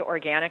in terms of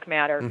organic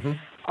matter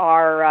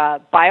are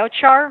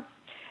biochar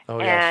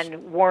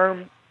and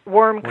worm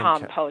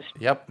compost.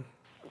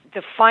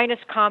 the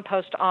finest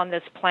compost on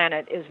this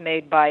planet is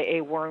made by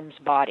a worm's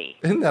body.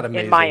 Isn't that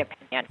amazing? In my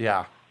opinion.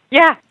 Yeah.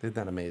 Yeah. Isn't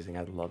that amazing?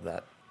 I love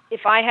that.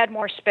 If I had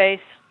more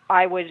space,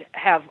 I would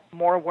have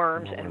more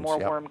worms and more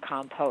yep. worm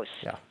compost.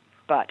 Yeah.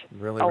 But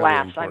really,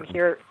 alas, really I'm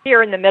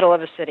here in the middle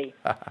of a city.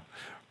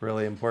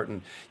 Really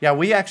important. Yeah,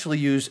 we actually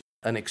use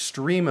an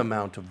extreme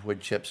amount of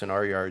wood chips in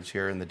our yards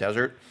here in the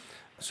desert.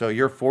 So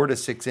you're 4 to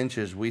 6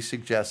 inches. We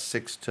suggest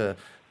 6 to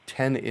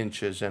 10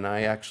 inches. And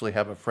I actually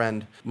have a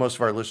friend, most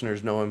of our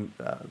listeners know him,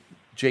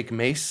 Jake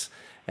Mace,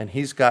 and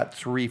he's got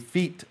 3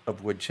 feet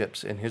of wood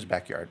chips in his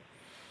backyard.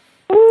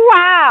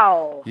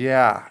 Wow.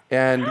 Yeah,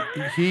 and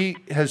he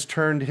has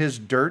turned his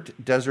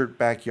desert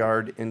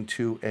backyard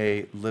into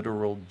a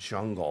literal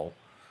jungle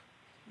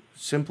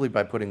simply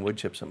by putting wood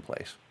chips in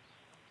place.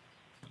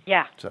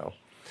 Yeah. So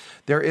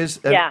there is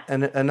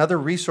another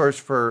resource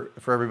for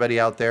everybody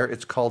out there.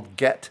 It's called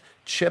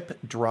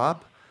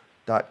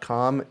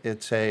getchipdrop.com.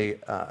 It's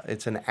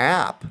an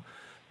app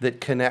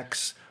that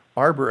connects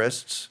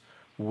arborists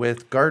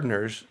with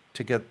gardeners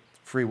to get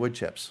free wood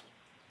chips.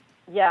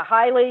 Yeah,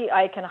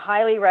 I can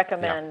highly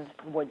recommend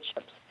wood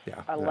chips.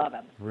 Yeah, I love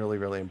them. Really,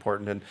 really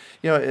important. And,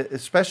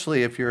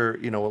 especially if you're,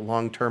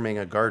 long-terming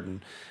a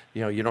garden,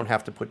 you don't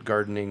have to put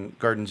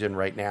gardens in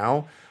right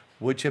now.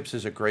 Wood chips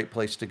is a great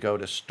place to go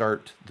to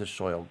start the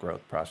soil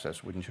growth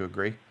process. Wouldn't you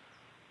agree?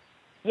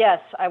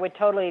 Yes, I would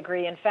totally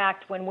agree. In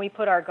fact, when we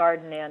put our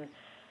garden in,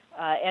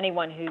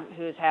 anyone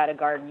who's had a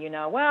garden,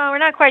 well, we're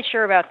not quite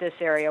sure about this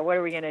area. What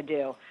are we going to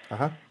do?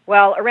 Uh-huh.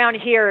 Well, around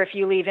here, if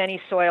you leave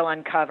any soil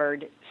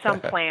uncovered, some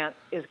plant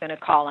is going to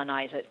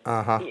colonize it.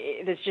 Uh-huh.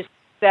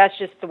 That's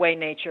just the way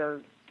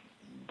nature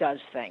does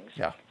things.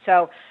 Yeah.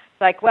 So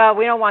it's like, well,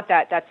 we don't want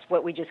that. That's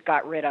what we just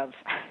got rid of.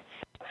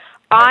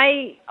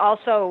 I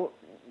also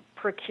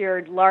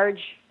procured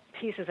large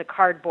pieces of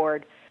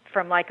cardboard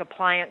from like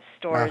appliance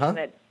stores,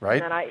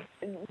 right. And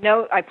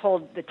then I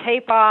pulled the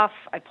tape off,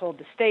 I pulled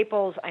the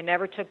staples, I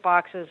never took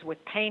boxes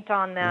with paint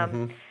on them,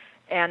 Mm-hmm.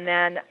 and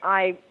then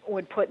I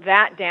would put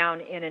that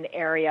down in an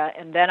area,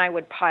 and then I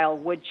would pile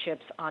wood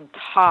chips on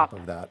top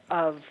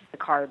of the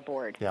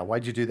cardboard. Yeah,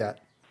 why'd you do that?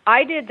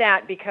 I did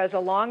that because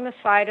along the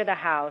side of the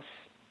house,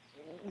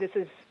 this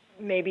is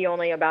maybe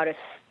only about a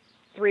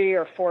 3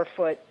 or 4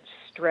 foot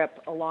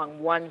strip along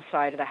one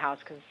side of the house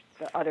because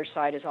the other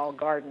side is all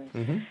garden.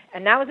 Mm-hmm.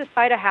 And that was the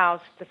side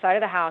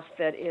of the house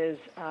that is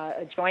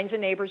adjoins a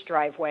neighbor's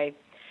driveway.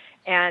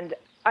 And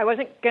I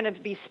wasn't going to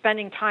be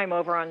spending time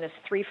over on this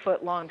 3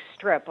 foot long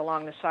strip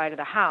along the side of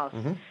the house.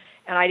 Mm-hmm.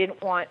 And I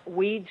didn't want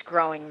weeds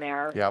growing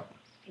there. Yep.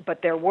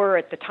 But there were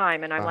at the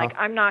time. And I'm like,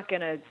 I'm not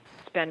going to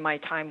spend my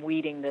time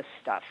weeding this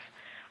stuff.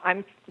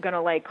 I'm going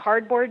to lay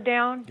cardboard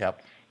down.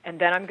 Yep. And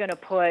then I'm going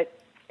to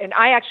and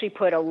I actually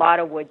put a lot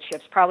of wood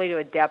chips, probably to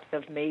a depth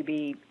of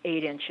maybe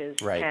 8 inches,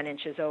 right. 10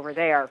 inches over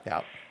there.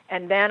 Yep.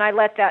 And then I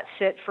let that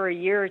sit for a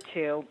year or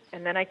two,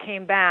 and then I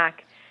came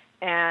back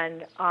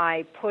and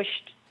I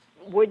pushed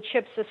wood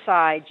chips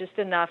aside just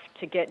enough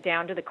to get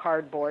down to the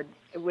cardboard,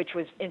 which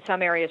was in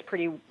some areas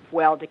pretty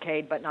well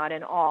decayed, but not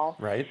in all.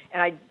 Right.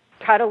 And I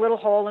cut a little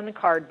hole in the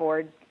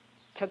cardboard,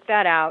 took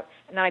that out,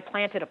 and then I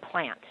planted a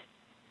plant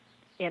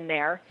in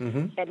there.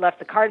 Mm-hmm. It left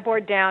the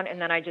cardboard down,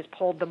 and then I just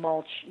pulled the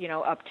mulch,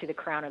 up to the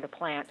crown of the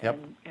plant, Yep.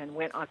 and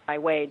went on my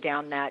way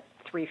down that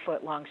 3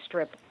 foot long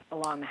strip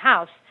along the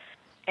house,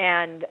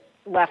 and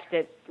left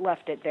it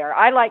there.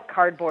 I like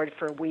cardboard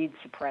for weed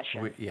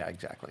suppression. Yeah,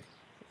 exactly.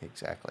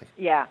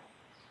 Yeah.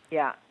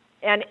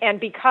 And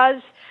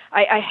because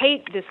I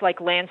hate this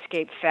like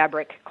landscape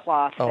fabric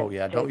cloth. Oh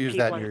yeah, don't use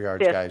that in your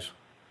yards, guys.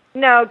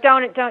 No,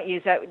 don't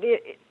use that.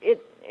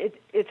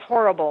 It's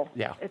horrible.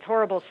 Yeah. It's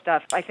horrible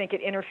stuff. I think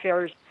it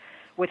interferes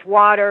with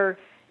water.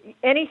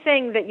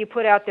 Anything that you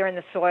put out there in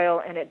the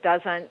soil and it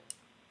doesn't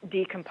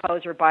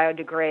decompose or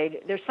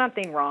biodegrade, there's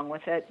something wrong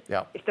with it.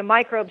 Yeah. If the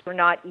microbes are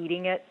not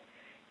eating it,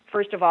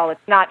 first of all,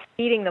 it's not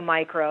feeding the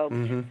microbes.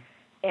 Mm-hmm.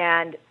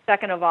 And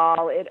second of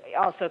all, it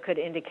also could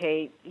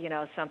indicate,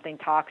 something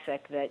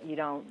toxic that you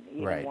don't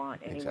even right.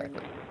 want anywhere near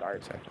the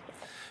garden. Exactly.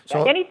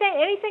 So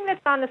anything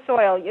that's on the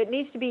soil, it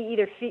needs to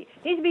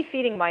be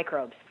feeding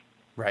microbes.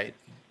 Right.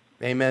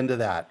 Amen to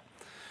that.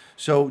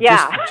 So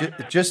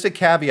just a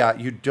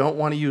caveat, you don't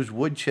want to use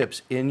wood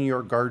chips in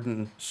your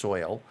garden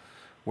soil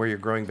where you're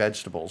growing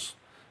vegetables.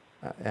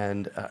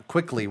 And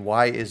quickly,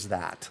 why is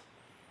that?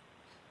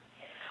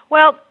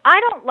 Well,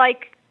 I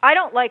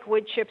don't like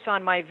wood chips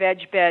on my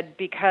veg bed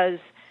because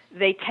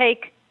they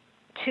take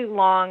too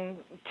long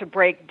to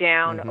break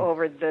down Mm-hmm.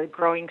 over the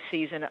growing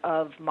season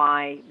of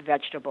my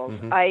vegetables.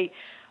 Mm-hmm.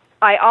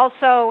 I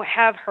also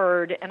have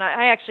heard, and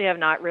I actually have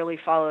not really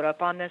followed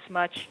up on this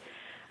much,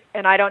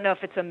 and I don't know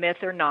if it's a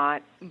myth or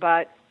not,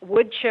 but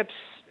wood chips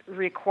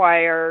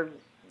require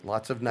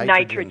lots of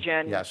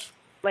nitrogen. Yes.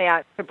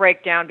 Yeah, to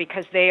break down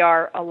because they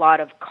are a lot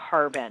of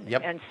carbon.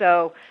 Yep. And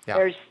so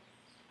there's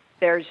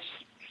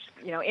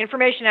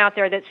information out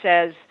there that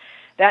says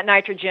that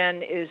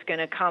nitrogen is going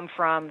to come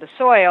from the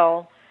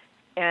soil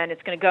and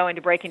it's going to go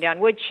into breaking down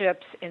wood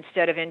chips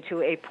instead of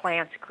into a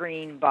plant's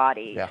green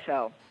body. Yeah.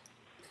 So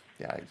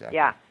yeah, exactly.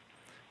 Yeah.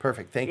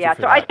 Perfect. Thank you for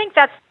that. that. I think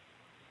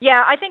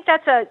Yeah, I think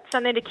that's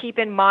something to keep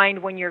in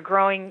mind when you're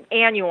growing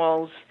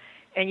annuals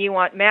and you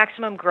want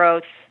maximum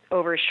growth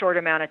over a short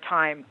amount of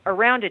time.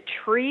 Around a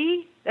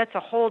tree, that's a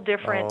whole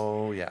different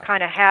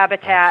kind of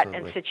habitat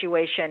and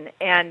situation.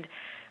 And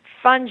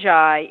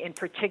fungi in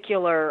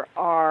particular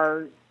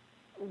are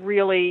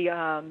really,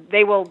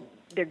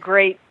 they're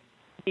great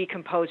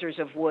decomposers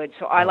of wood.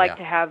 So I like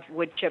to have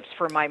wood chips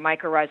for my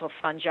mycorrhizal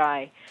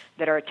fungi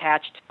that are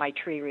attached to my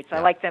tree roots.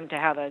 I like them to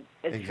have as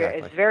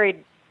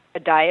varied a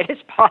diet as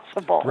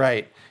possible.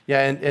 Right.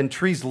 Yeah, and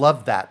trees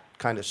love that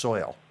kind of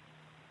soil.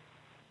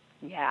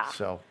 Yeah.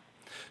 So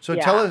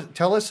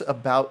tell us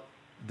about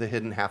the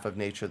hidden half of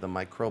nature, the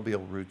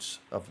microbial roots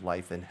of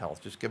life and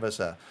health. Just give us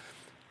a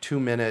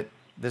 2-minute,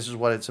 this is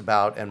what it's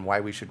about and why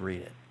we should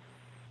read it.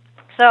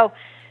 So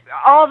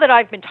all that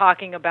I've been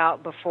talking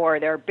about before,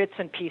 there are bits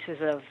and pieces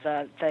of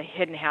the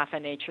hidden half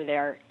of nature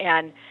there.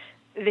 And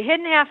the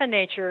hidden half of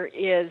nature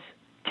is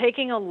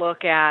taking a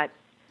look at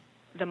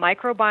the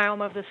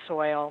microbiome of the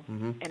soil,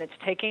 and it's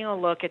taking a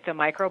look at the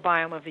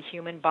microbiome of the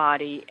human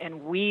body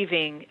and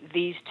weaving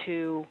these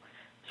two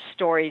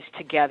stories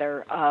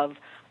together of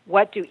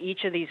what do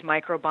each of these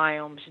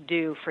microbiomes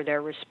do for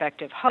their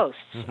respective hosts,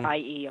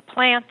 i.e. a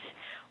plant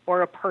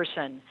or a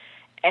person,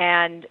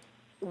 and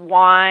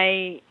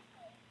why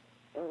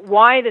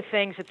the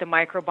things that the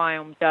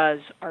microbiome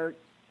does are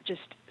just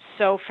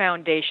so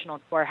foundational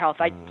to our health.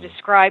 I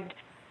described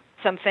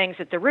some things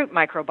that the root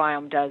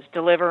microbiome does,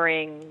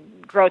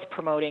 delivering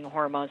growth-promoting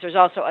hormones. There's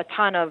also a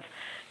ton of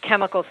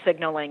chemical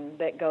signaling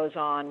that goes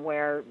on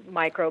where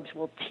microbes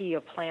will tee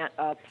a plant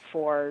up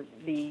for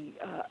the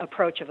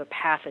approach of a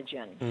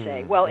pathogen,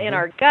 say. Well, in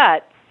our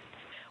gut,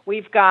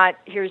 we've got,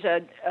 here's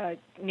a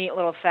neat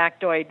little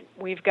factoid,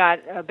 we've got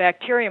a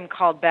bacterium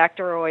called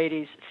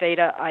Bacteroides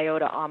theta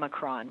iota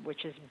omicron,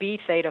 which is B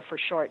theta for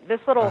short.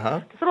 This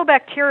little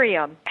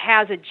bacterium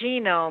has a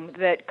genome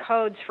that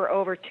codes for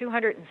over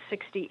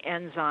 260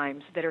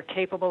 enzymes that are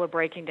capable of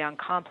breaking down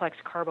complex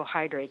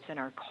carbohydrates in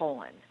our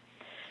colon.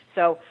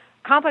 So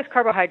complex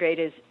carbohydrate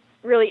is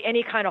really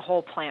any kind of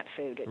whole plant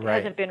food. It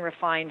hasn't been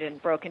refined and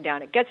broken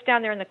down. It gets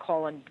down there in the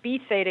colon. B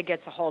theta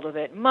gets a hold of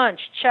it. Munch,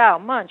 chow,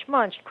 munch,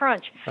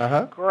 crunch.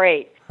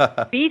 Great.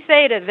 B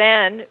theta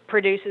then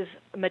produces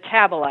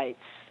metabolites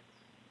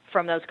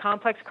from those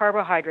complex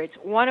carbohydrates,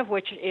 one of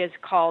which is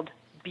called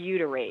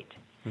butyrate.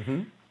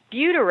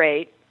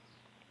 Butyrate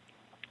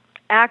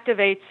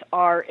activates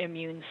our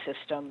immune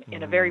system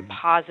in a very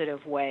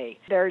positive way.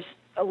 There's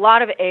a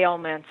lot of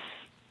ailments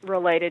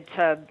related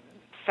to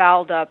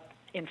fouled up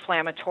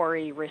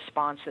inflammatory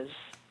responses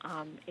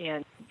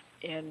in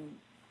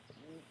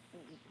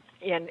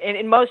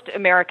most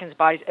Americans'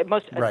 bodies,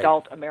 most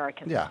adult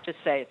Americans, just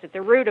say. It's at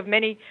the root of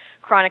many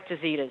chronic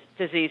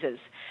diseases.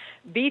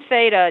 B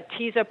theta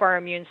tees up our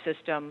immune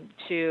system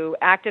to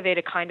activate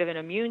a kind of an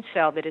immune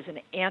cell that is an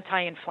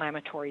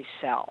anti-inflammatory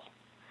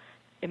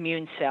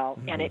immune cell,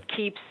 and it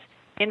keeps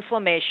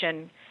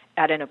inflammation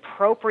at an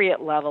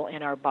appropriate level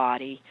in our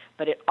body,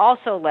 but it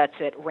also lets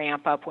it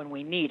ramp up when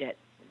we need it,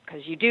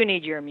 because you do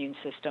need your immune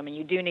system and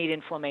you do need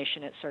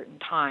inflammation at certain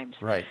times.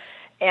 Right.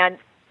 And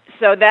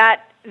so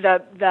that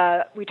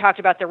we talked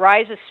about the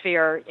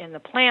rhizosphere in the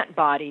plant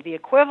body. The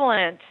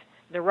equivalent,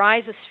 the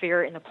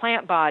rhizosphere in the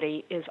plant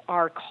body, is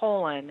our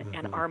colon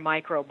and our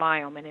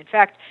microbiome. And in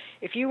fact,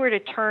 if you were to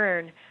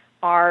turn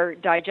our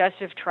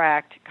digestive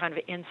tract kind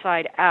of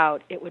inside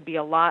out, it would be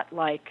a lot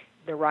like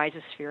the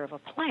rhizosphere of a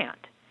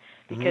plant,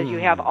 because you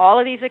have all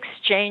of these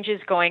exchanges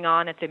going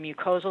on at the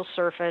mucosal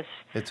surface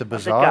of the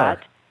gut.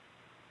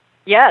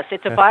 Yes,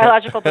 it's a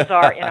biological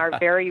bazaar in our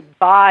very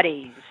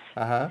bodies.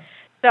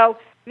 So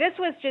this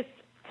was just,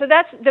 so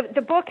that's,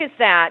 the book is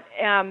that.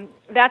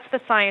 That's the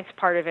science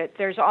part of it.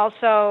 There's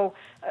also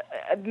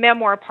a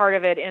memoir part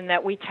of it in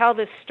that we tell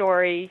this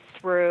story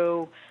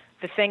through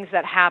the things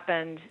that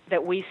happened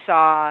that we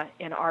saw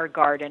in our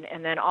garden,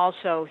 and then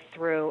also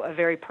through a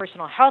very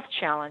personal health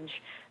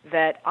challenge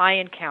that I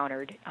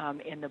encountered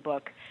in the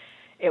book.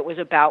 It was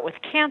about with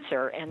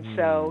cancer, and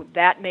so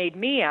that made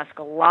me ask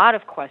a lot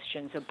of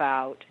questions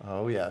about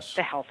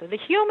the health of the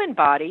human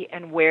body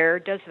and where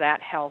does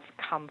that health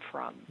come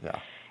from.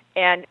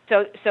 And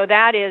so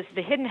that is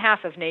the hidden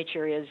half of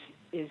nature is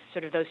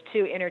sort of those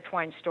two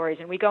intertwined stories,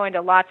 and we go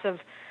into lots of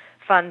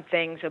fun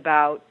things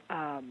about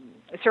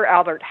Sir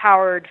Albert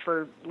Howard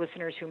for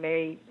listeners who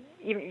may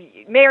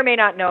or may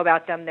not know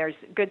about them. There's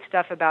good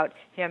stuff about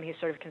him. He's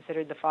sort of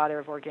considered the father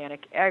of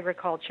organic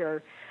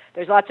agriculture.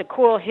 There's lots of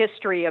cool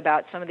history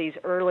about some of these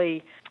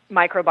early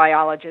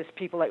microbiologists,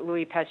 people like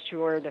Louis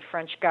Pasteur, the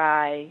French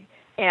guy,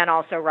 and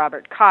also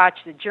Robert Koch,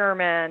 the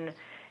German.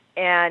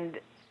 And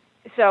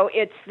so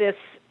it's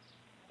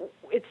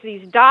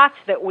these dots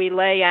that we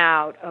lay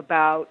out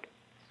about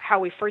how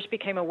we first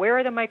became aware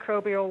of the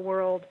microbial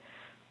world,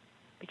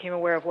 became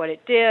aware of what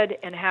it did,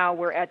 and how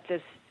we're at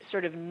this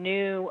sort of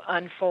new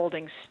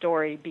unfolding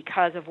story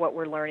because of what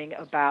we're learning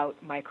about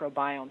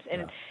microbiomes.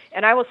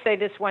 And I will say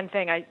this one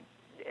thing,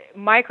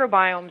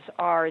 microbiomes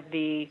are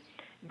the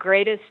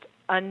greatest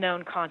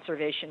unknown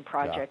conservation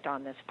project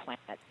on this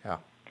planet.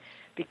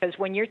 because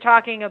when you're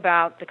talking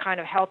about the kind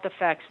of health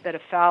effects that a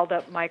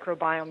fouled-up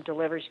microbiome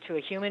delivers to a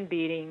human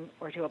being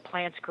or to a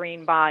plant's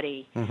green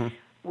body,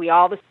 we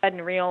all of a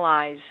sudden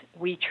realize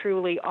we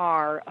truly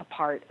are a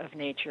part of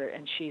nature,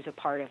 and she's a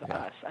part of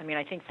us. I mean,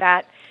 I think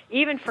that,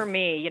 even for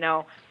me, you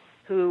know,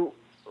 who,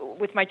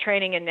 with my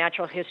training in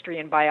natural history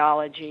and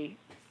biology,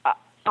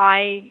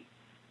 I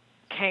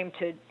came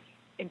to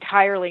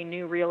entirely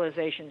new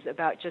realizations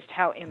about just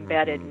how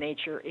embedded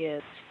nature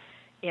is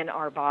in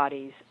our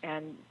bodies.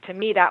 And to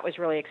me, that was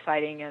really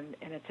exciting, and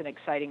it's an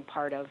exciting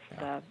part of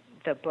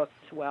the book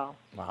as well.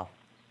 Wow.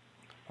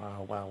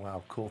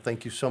 Cool.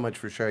 Thank you so much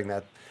for sharing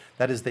that.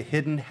 That is The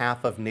Hidden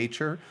Half of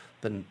Nature,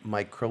 the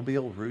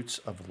Microbial Roots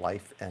of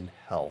Life and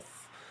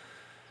Health.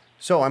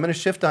 So I'm going to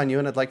shift on you,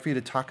 and I'd like for you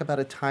to talk about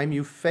a time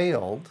you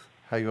failed,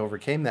 how you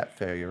overcame that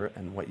failure,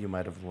 and what you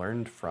might have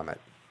learned from it.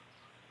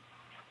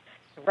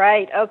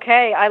 Right.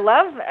 Okay. I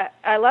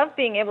love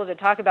being able to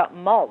talk about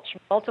mulch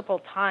multiple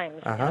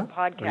times in a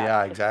podcast.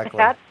 Yeah,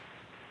 exactly.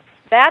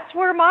 That's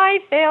where my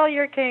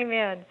failure came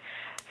in.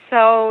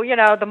 So, you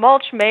know, the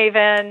mulch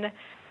maven.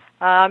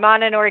 I'm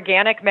on an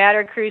organic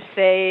matter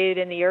crusade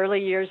in the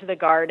early years of the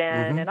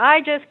garden, and I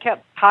just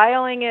kept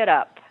piling it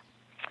up.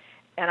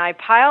 And I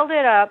piled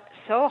it up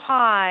so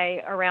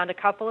high around a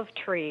couple of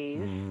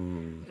trees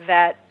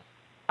that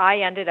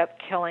I ended up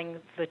killing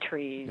the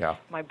trees. Yeah.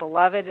 My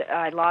beloved,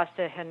 I lost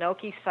a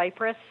hinoki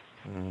cypress.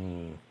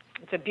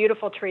 It's a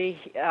beautiful tree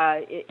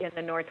in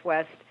the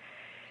Northwest.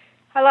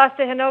 I lost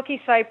a hinoki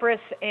cypress,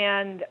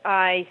 and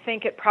I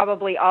think it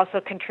probably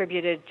also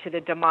contributed to the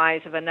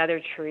demise of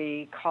another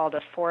tree called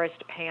a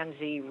forest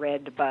pansy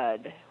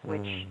redbud,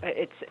 which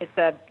it's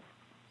a,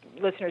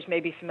 listeners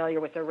may be familiar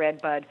with the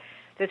redbud.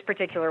 This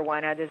particular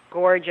one had this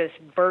gorgeous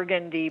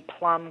burgundy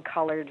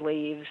plum-colored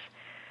leaves,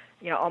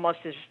 you know,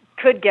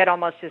 could get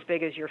almost as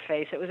big as your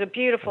face. It was a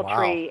beautiful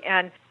tree.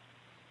 And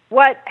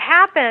what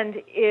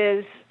happened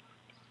is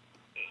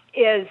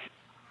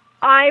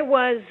I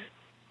was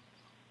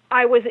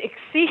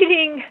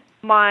exceeding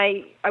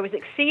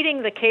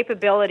the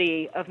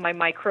capability of my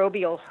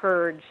microbial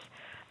herds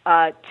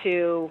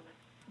to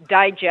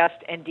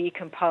digest and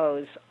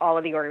decompose all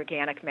of the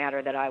organic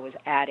matter that I was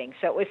adding.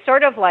 So it was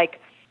sort of like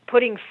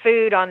putting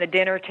food on the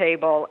dinner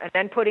table and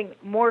then putting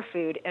more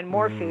food and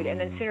more food, and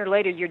then sooner or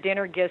later your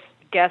dinner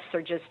guests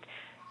are just,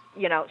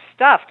 you know,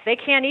 stuffed. They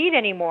can't eat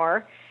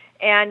anymore,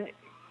 and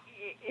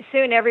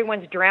soon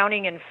everyone's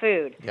drowning in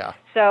food. Yeah.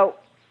 So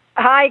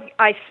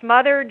I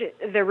smothered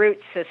the root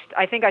system.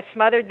 I think I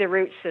smothered the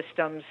root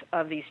systems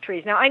of these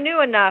trees. Now I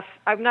knew enough.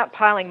 I'm not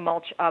piling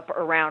mulch up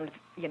around,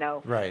 you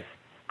know,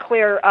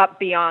 clear up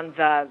beyond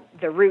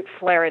the root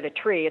flare of the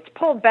tree. It's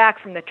pulled back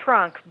from the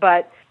trunk,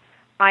 but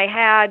I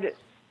had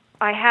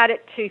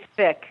it too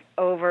thick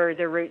over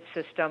the root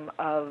system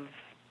of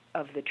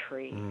the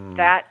tree.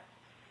 That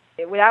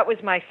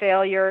was my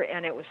failure,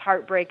 and it was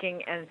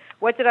heartbreaking. And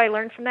what did I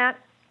learn from that?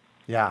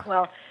 Yeah.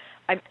 Well,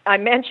 I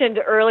mentioned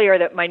earlier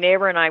that my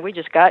neighbor and we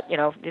just got, you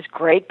know, this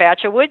great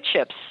batch of wood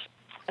chips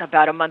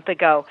about a month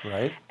ago.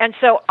 Right. And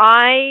so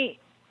I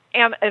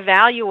am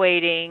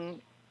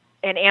evaluating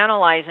and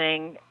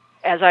analyzing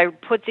as I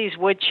put these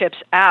wood chips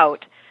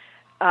out.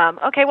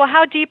 Okay, well,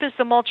 how deep is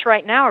the mulch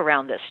right now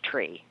around this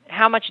tree?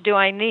 How much do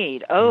I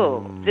need?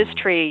 Oh, this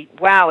tree,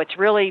 wow, it's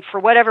really, for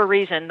whatever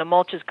reason, the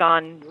mulch has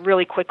gone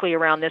really quickly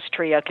around this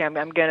tree. Okay, I'm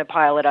going to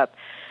pile it up.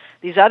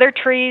 These other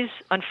trees,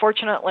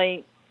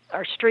 unfortunately,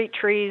 are street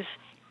trees.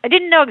 I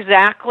didn't know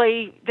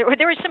exactly. There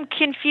was some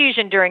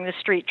confusion during the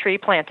street tree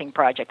planting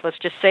project, let's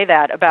just say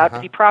that,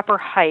 about the proper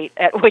height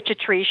at which a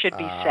tree should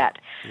be set.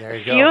 There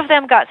you go. A few of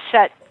them got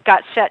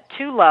set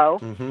too low.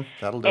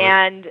 That'll do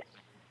it.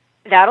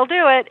 That'll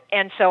do it.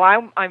 And so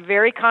I'm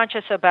very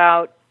conscious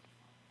about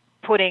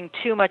putting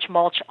too much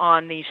mulch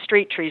on these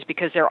street trees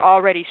because they're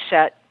already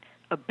set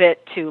a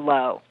bit too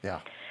low.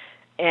 Yeah.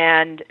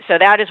 And so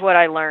that is what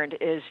I learned,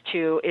 is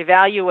to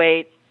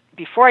evaluate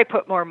before I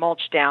put more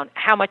mulch down,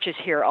 how much is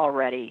here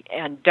already,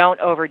 and don't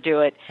overdo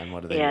it. And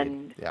what do they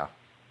need? Yeah.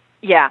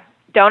 Yeah.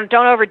 Don't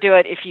overdo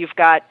it if you've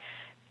got,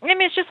 I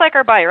mean, it's just like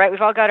our body, right?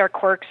 We've all got our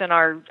quirks and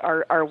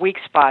our weak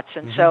spots.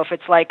 And so if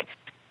it's like,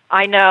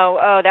 I know,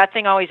 oh, that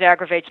thing always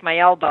aggravates my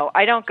elbow,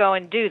 I don't go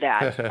and do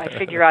that. I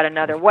figure out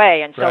another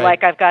way. And so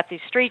like I've got these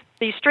street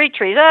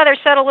trees, they're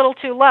set a little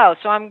too low.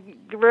 So I'm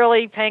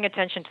really paying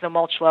attention to the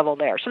mulch level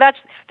there. So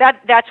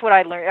that's what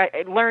I learned.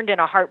 I learned in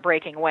a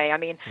heartbreaking way. I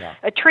mean,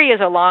 a tree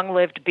is a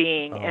long-lived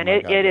being, and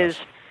it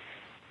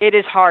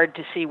is hard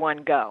to see one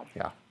go.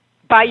 Yeah.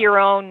 By your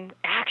own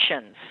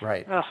actions.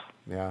 Right. Ugh.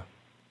 Yeah.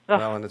 Ugh.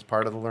 Well, and it's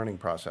part of the learning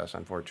process,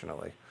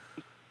 unfortunately.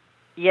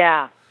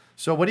 Yeah.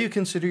 So what do you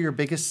consider your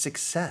biggest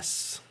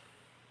success?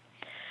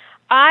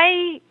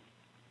 I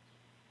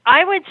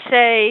would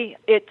say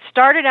it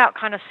started out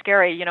kind of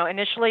scary. You know,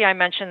 initially I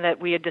mentioned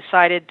that we had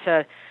decided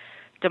to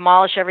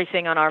demolish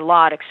everything on our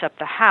lot except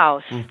the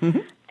house.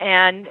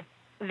 And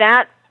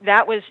that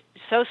was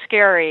so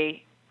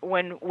scary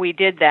when we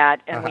did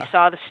that, and we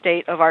saw the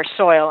state of our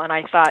soil, and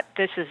I thought,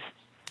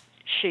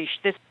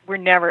 we're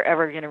never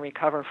ever going to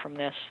recover from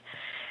this.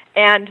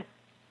 And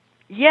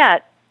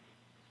yet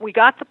we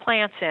got the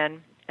plants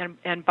in,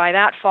 and by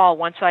that fall,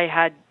 once I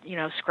had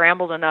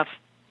scrambled enough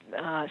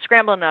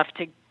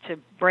to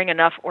bring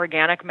enough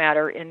organic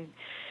matter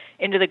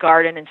into the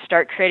garden and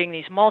start creating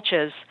these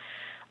mulches,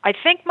 I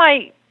think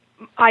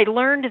I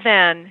learned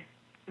then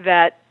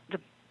that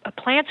a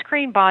plant's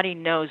green body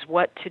knows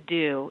what to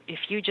do if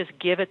you just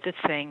give it the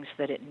things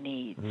that it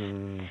needs.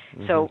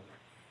 Mm-hmm. So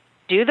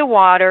do the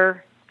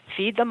water,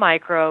 feed the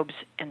microbes,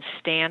 and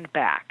stand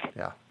back.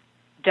 Yeah.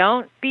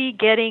 Don't be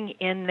getting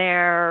in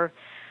there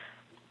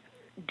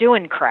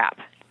doing crap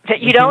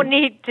that you don't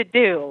need to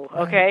do,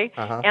 okay?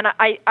 Uh-huh. And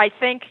I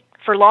think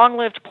for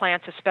long-lived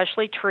plants,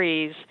 especially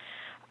trees,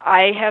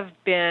 I have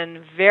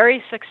been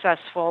very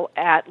successful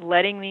at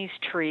letting these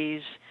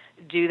trees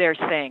do their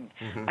thing.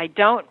 Mm-hmm.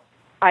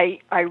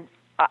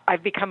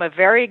 I've become a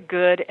very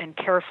good and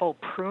careful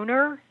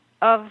pruner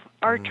of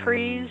our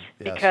trees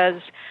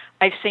because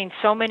I've seen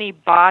so many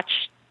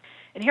botched.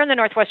 And here in the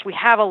Northwest, we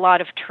have a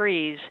lot of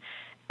trees,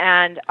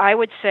 and I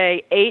would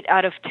say 8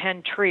 out of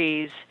 10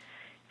 trees,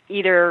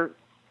 either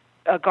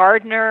a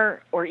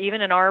gardener or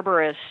even an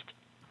arborist,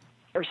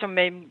 or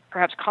somebody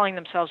perhaps calling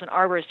themselves an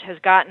arborist, has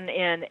gotten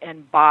in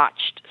and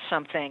botched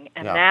something,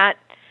 and that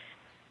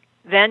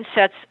then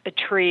sets a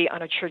tree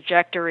on a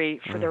trajectory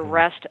for the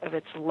rest of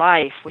its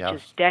life, which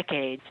is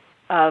decades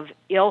of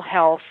ill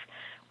health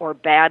or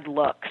bad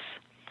looks.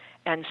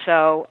 And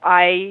so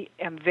I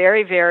am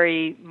very,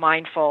 very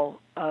mindful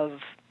of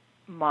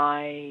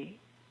my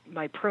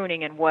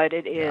pruning and what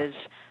it is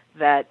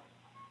that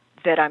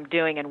I'm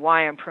doing and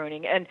why I'm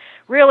pruning. And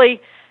really,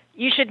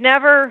 you should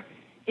never,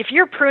 if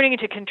you're pruning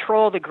to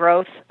control the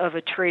growth of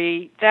a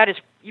tree,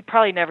 you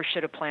probably never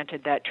should have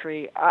planted that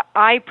tree.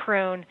 I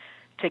prune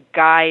to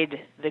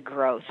guide the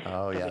growth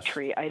of a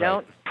tree. I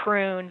don't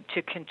prune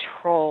to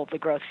control the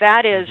growth.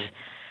 That is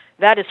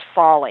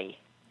folly.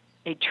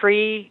 A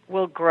tree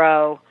will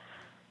grow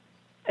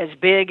as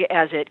big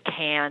as it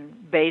can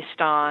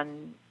based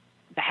on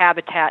the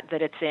habitat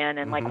that it's in.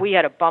 And like we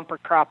had a bumper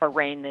crop of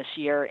rain this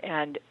year,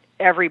 and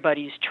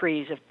everybody's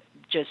trees have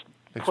just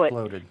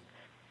exploded.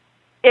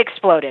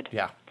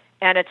 Yeah.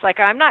 And it's like,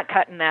 I'm not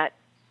cutting that.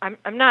 I'm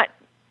not.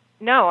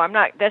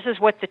 This is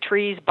what the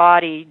tree's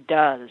body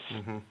does.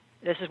 Mm-hmm.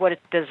 This is what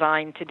it's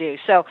designed to do.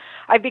 So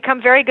I've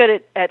become very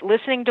good at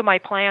listening to my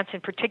plants, in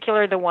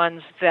particular the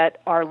ones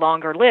that are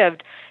longer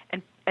lived,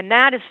 and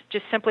that is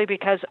just simply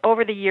because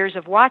over the years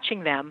of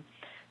watching them,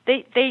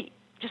 they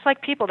just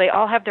like people, they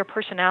all have their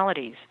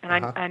personalities,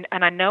 and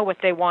I know what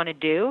they want to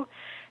do,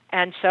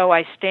 and so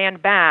I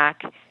stand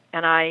back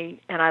and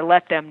I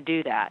let them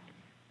do that.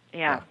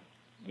 Yeah.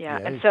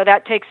 And so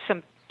that takes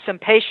some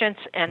patience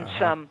and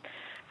some.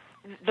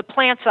 The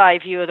plant's eye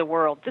view of the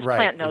world. This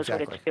plant knows what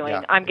it's doing.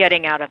 Yeah, I'm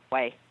getting out of the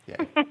way. Yeah.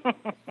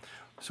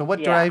 So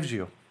what drives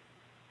you?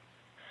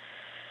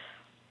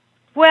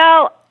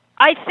 Well,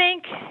 I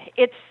think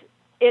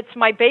it's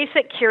my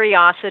basic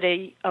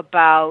curiosity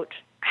about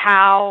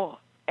how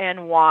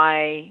and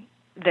why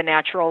the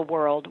natural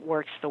world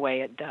works the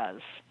way it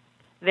does.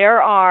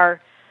 There are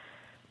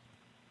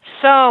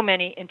so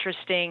many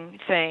interesting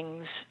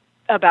things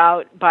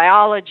about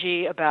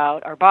biology,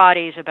 about our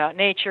bodies, about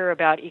nature,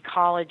 about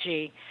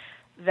ecology,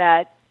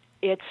 that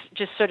it's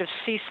just sort of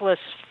ceaseless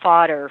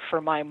fodder for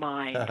my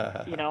mind.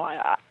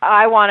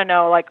 I want to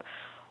know,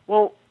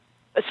 well,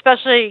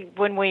 especially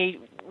when we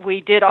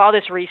did all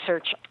this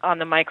research on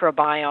the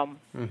microbiome,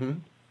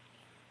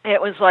 it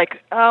was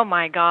like, oh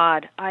my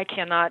God, I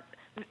cannot,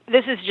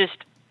 this is just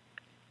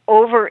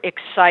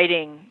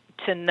overexciting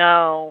to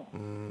know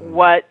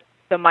what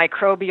the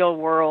microbial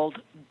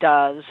world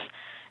does,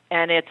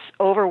 and it's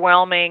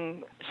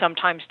overwhelming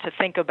sometimes to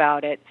think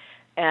about it,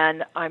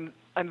 and I'm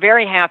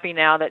very happy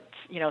now that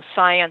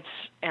science,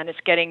 and it's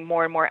getting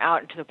more and more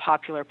out into the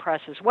popular press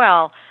as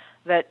well,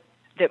 that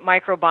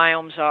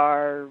microbiomes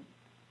are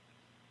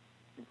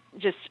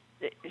just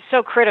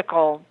so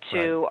critical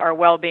to our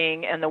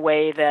well-being and the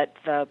way that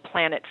the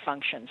planet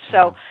functions.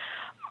 So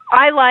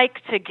I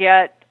like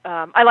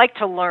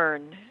to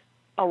learn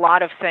a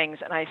lot of things,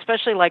 and I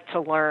especially like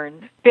to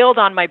build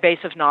on my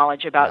base of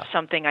knowledge about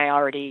something I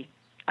already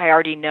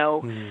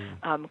know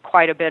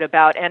quite a bit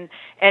about, and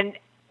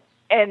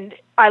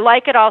I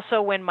like it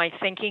also when my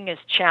thinking is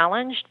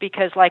challenged,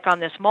 because like on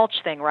this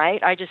mulch thing,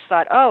 right? I just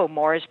thought, oh,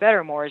 more is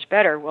better, more is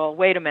better. Well,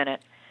 wait a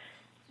minute.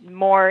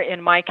 More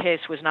in my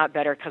case was not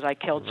better because I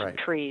killed some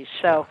trees.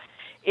 So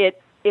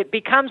it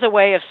becomes a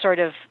way of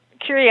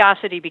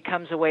curiosity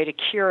becomes a way to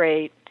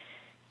curate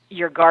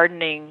your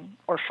gardening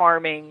or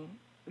farming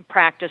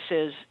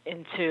practices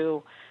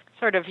into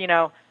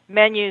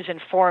menus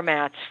and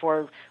formats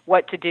for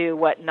what to do,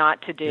 what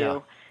not to do. Yeah.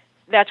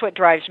 That's what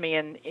drives me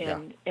in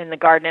the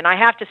garden. And I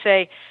have to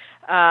say,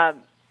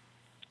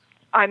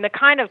 I'm the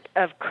kind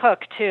of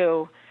cook,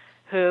 too,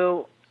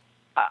 who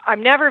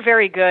I'm never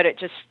very good at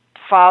just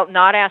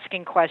not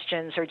asking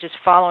questions or just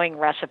following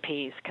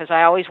recipes, because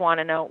I always want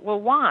to know, well,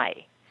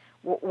 why?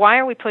 Why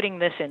are we putting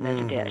this in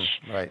this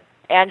dish? Right.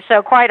 And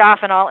so quite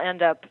often I'll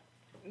end up,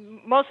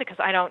 mostly because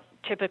I don't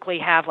typically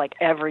have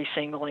every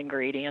single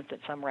ingredient that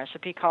some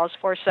recipe calls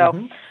for,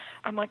 so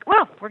I'm like,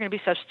 well, we're going to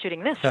be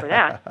substituting this for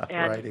that.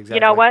 And right, exactly. you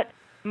know what?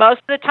 Most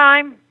of the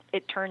time,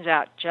 it turns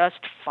out just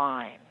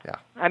fine. Yeah.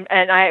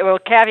 And I will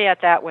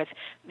caveat that with,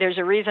 there's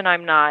a reason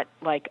I'm not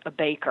like a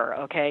baker,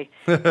 okay?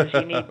 Because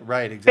you need,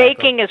 right, exactly.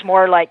 Baking is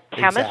more like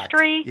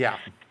chemistry.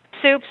 Exact. Yeah.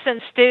 Soups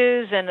and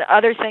stews and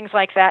other things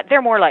like that,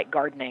 they're more like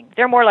gardening.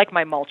 They're more like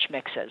my mulch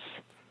mixes.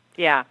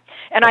 Yeah.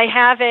 And I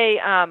have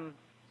a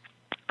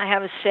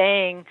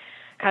saying,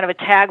 kind of a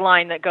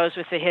tagline that goes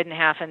with the hidden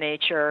half of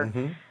nature,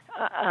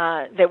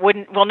 that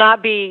will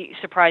not be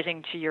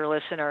surprising to your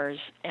listeners,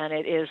 and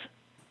it is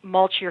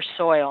mulch your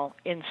soil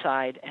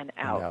inside and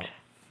out.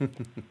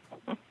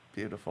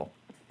 Beautiful.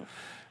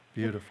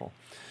 Beautiful.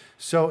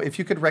 So if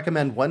you could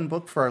recommend one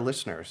book for our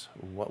listeners,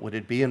 what would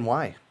it be and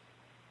why?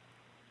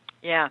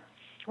 Yeah.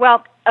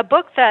 Well, a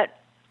book that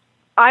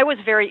I was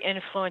very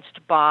influenced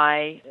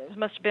by, it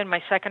must have been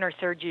my second or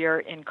third year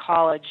in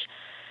college,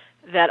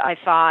 that I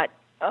thought,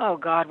 oh,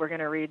 God, we're going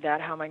to read that.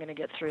 How am I going to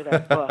get through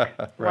that book?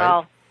 Right.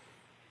 Well,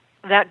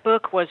 that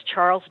book was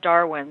Charles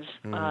Darwin's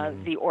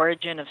The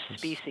Origin of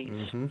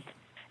Species.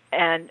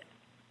 And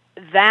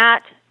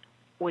that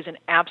was an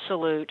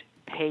absolute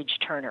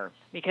page-turner.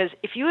 Because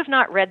if you have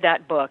not read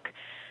that book,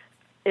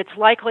 it's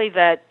likely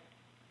that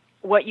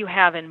what you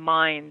have in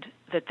mind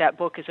that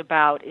book is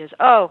about is,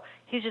 oh,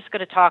 he's just going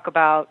to talk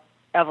about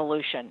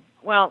evolution.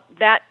 Well,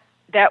 that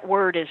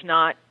word is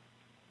not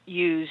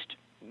used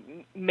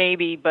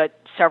maybe but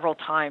several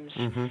times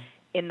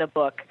in the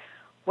book.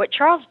 What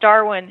Charles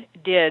Darwin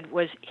did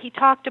was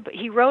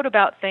he wrote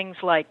about things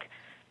like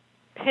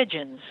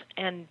pigeons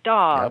and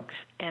dogs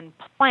and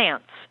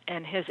plants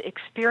and his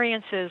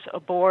experiences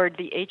aboard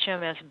the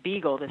HMS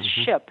Beagle, this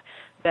ship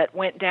that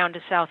went down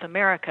to South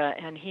America,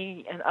 and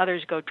he and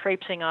others go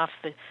traipsing off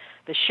the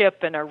ship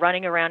and are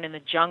running around in the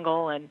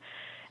jungle, and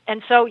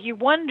so you're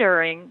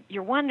wondering,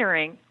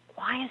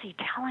 why is he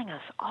telling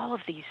us all of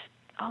these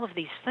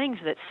things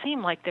that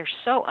seem like they're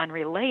so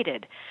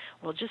unrelated?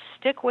 Well, just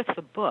stick with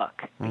the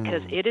book,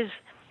 because it is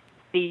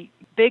the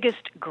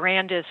biggest,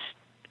 grandest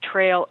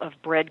trail of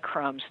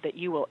breadcrumbs that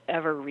you will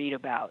ever read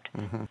about.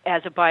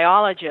 As a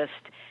biologist,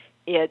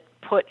 it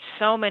put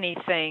so many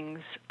things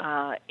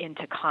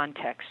into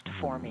context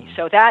for me.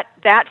 So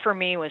that for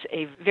me was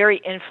a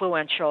very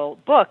influential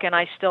book, and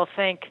I still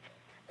think,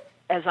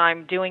 as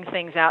I'm doing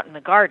things out in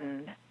the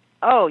garden,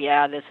 oh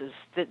yeah, this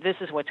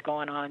is what's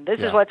going on. This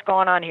is what's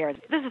going on here.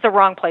 This is the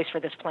wrong place for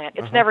this plant.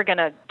 It's never going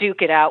to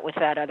duke it out with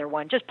that other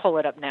one. Just pull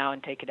it up now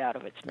and take it out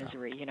of its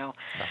misery, you know.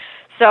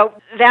 So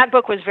that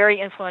book was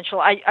very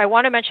influential. I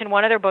want to mention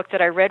one other book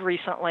that I read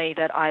recently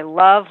that I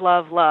love,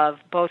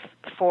 both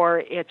for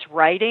its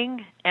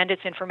writing and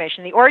its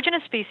information. The Origin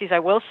of Species, I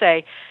will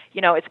say,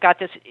 you know, it's got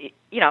this,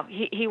 you know,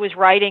 he was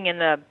writing in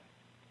the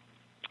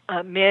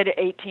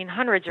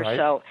mid-1800s or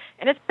so,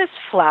 and it's this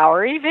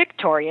flowery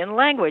Victorian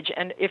language.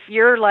 And if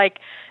you're like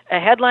a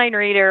headline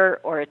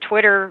reader or a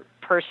Twitter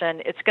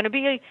person, it's going to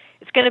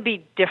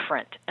be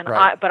different. And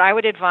but I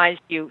would advise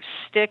you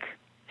stick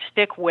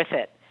with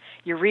it.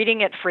 You're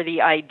reading it for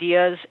the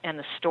ideas and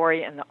the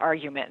story and the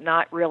argument,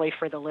 not really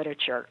for the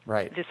literature.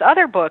 Right. This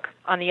other book,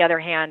 on the other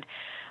hand,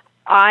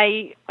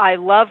 I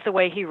love the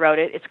way he wrote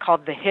it. It's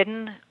called The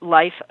Hidden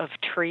Life of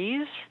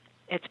Trees.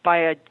 It's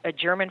by a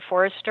German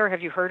forester.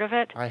 Have you heard of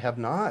it? I have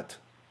not.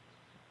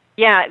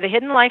 Yeah, The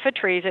Hidden Life of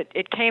Trees.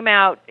 It came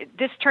out,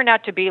 this turned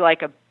out to be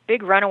like a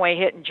big runaway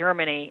hit in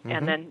Germany,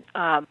 and then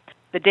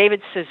the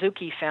David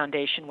Suzuki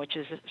Foundation, which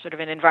is sort of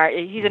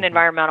he's an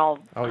environmental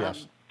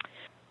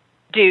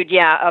dude,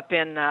 up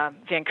in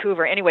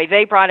Vancouver. Anyway,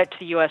 they brought it to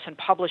the U.S. and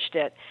published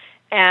it,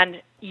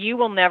 and you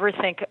will never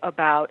think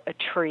about a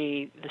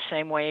tree the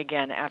same way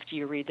again after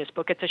you read this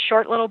book. It's a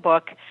short little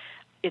book.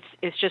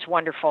 It's just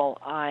wonderful.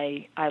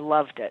 I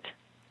loved it.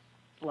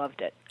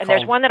 And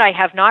there's one that I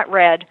have not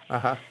read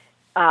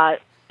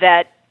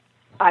that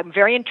I'm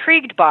very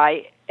intrigued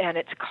by, and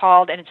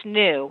it's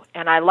new,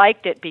 and I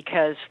liked it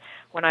because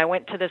when I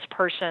went to this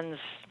person's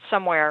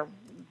somewhere,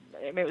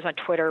 maybe it was on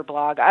Twitter,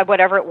 blog,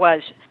 whatever it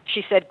was,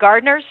 she said,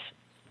 gardeners,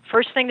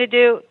 first thing to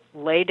do,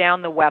 lay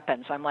down the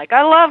weapons. I'm like,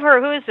 I love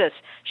her. Who is this?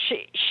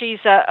 She's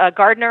a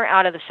gardener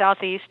out of the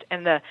Southeast,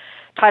 and the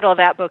title of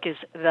that book is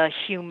The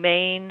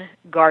Humane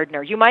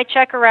Gardener. You might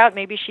check her out.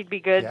 Maybe she'd be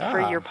good for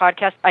your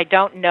podcast. I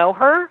don't know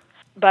her,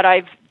 but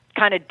I've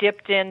kind of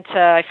dipped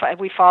into,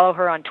 we follow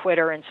her on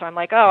Twitter, and so I'm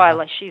like,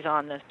 she's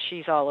on this.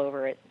 She's all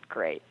over it.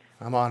 Great.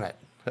 I'm on it.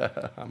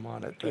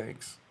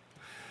 Thanks.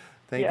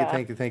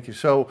 Thank you.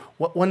 So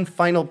what one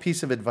final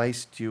piece of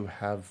advice do you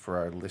have for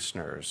our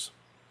listeners?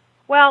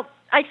 Well,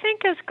 I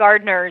think as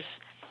gardeners,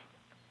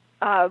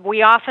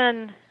 we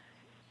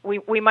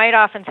might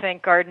often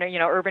think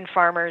urban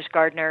farmers,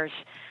 gardeners,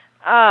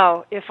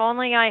 if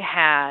only I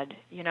had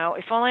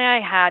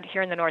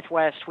here in the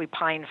Northwest, we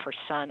pine for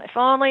sun. If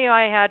only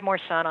I had more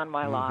sun on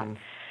my lawn.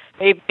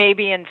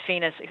 Maybe in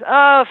Phoenix,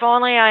 if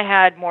only I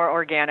had more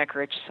organic,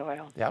 rich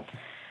soil. Yep.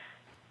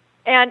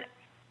 And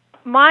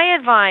my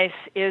advice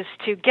is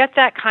to get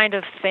that kind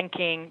of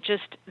thinking.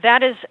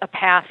 That is a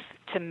path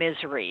to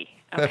misery.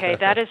 Okay,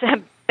 that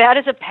that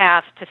is a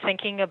path to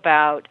thinking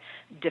about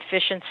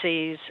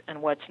deficiencies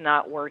and what's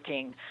not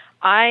working.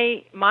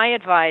 My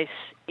advice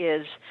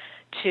is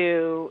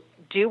to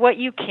do what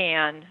you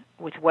can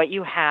with what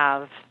you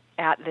have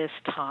at this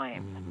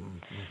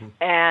time. Mm-hmm.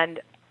 And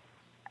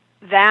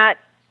that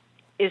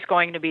is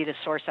going to be the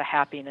source of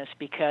happiness,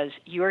 because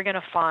you are going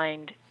to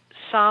find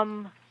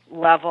some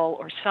level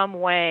or some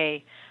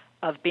way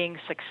of being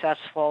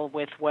successful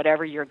with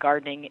whatever your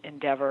gardening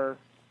endeavor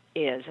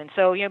is. And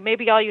so,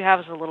 maybe all you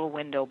have is a little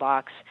window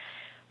box.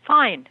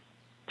 Fine.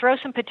 Throw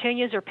some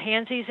petunias or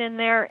pansies in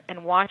there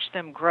and watch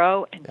them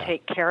grow and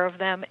take care of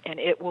them, and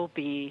it will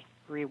be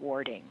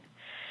rewarding.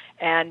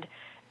 And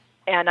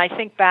I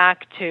think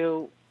back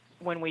to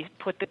when we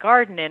put the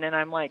garden in, and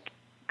I'm like,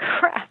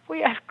 crap,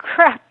 we have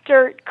crap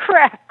dirt,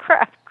 crap.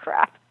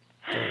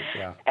 Dirt,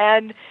 yeah.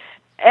 And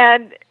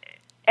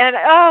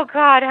oh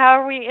God, how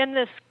are we in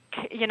this?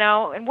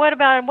 And what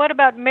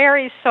about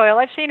Mary's soil?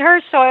 I've seen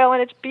her soil,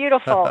 and it's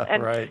beautiful.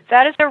 And right.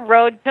 That is a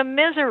road to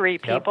misery,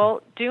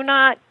 people.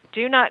 Yep.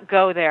 Do not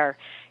go there.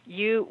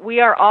 We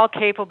are all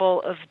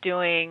capable of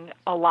doing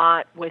a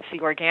lot with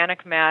the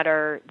organic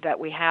matter that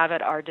we have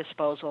at our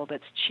disposal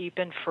that's cheap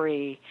and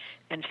free,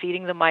 and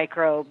feeding the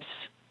microbes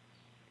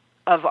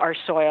of our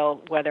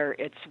soil, whether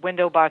it's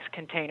window box,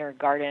 container,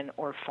 garden,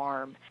 or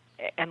farm,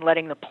 and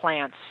letting the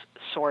plants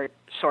sort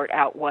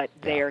out what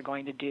they are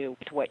going to do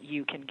with what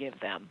you can give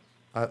them.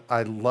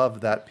 I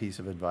love that piece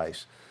of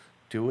advice.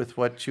 Do with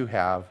what you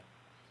have,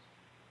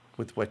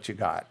 with what you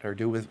got, or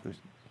do with,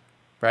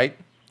 right?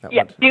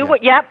 Do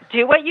what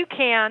you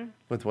can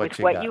with what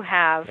you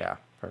have. Yeah,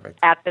 perfect.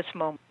 At this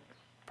moment.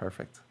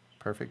 Perfect.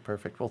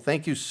 Well,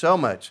 thank you so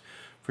much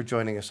for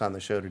joining us on the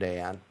show today,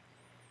 Ann.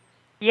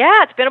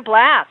 Yeah, it's been a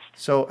blast.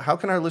 So how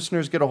can our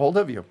listeners get a hold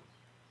of you?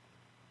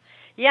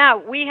 Yeah,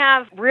 we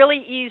have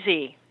really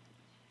easy.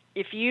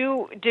 If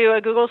you do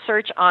a Google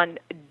search on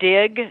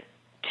Dig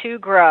to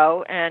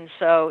Grow, and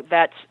so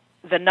that's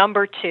the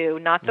number 2,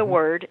 not the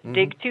word,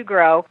 Dig to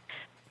Grow,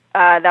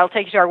 that'll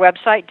take you to our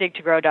website,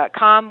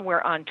 dig2grow.com.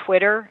 We're on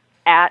Twitter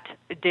at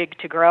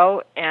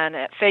Dig2Grow, and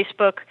at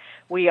Facebook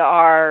we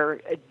are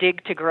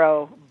Dig to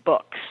Grow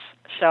Books.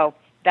 So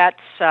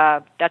that's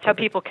how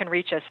people can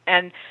reach us.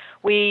 And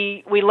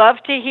we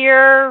love to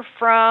hear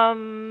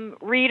from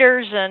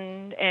readers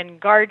and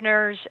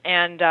gardeners.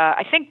 And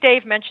I think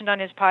Dave mentioned on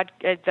his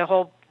the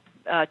whole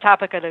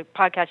topic of the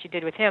podcast you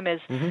did with him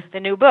is the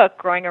new book,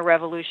 Growing a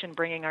Revolution,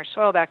 Bringing Our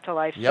Soil Back to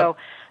Life. Yep. So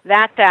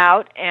that's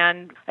out.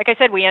 And like I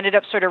said, we ended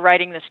up sort of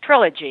writing this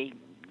trilogy.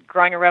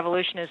 Growing a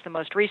Revolution is the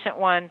most recent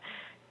one.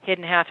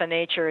 Hidden Half of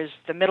Nature is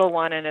the middle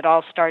one, and it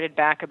all started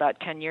back about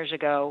 10 years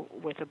ago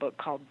with a book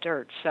called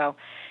Dirt. So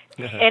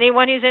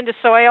anyone who's into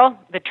soil,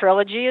 the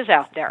trilogy is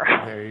out there.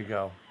 There you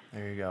go.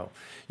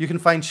 You can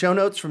find show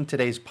notes from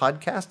today's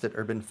podcast at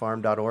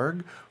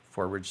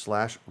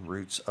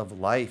urbanfarm.org/roots of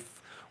life.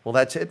 Well,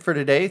 that's it for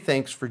today.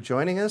 Thanks for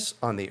joining us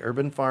on the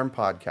Urban Farm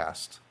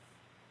Podcast.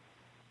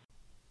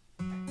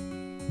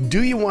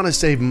 Do you want to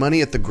save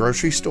money at the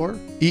grocery store,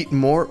 eat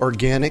more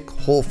organic,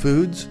 whole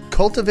foods,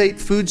 cultivate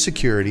food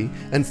security,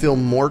 and feel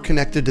more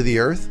connected to the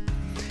earth?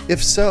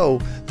 If so,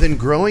 then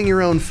growing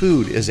your own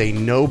food is a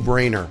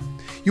no-brainer.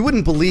 You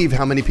wouldn't believe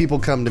how many people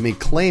come to me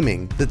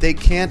claiming that they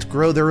can't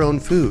grow their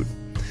own food.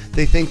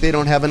 They think they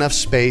don't have enough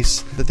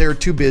space, that they're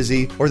too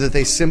busy, or that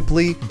they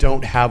simply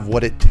don't have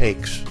what it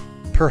takes.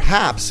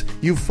 Perhaps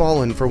you've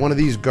fallen for one of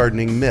these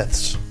gardening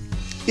myths.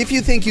 If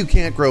you think you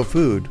can't grow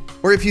food,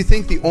 or if you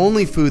think the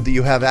only food that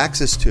you have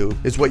access to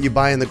is what you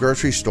buy in the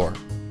grocery store,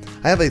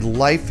 I have a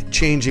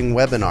life-changing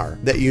webinar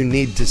that you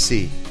need to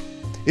see.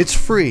 It's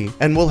free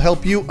and will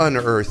help you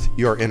unearth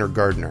your inner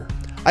gardener.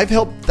 I've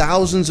helped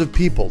thousands of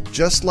people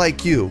just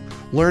like you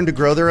learn to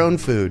grow their own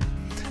food,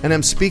 and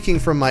I'm speaking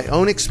from my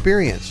own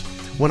experience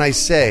when I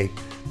say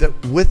that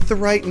with the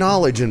right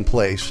knowledge in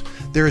place,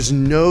 there is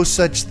no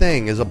such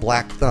thing as a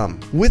black thumb.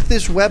 With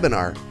this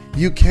webinar,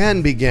 you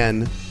can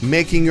begin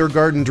making your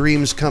garden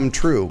dreams come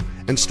true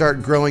and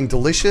start growing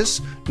delicious,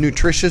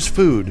 nutritious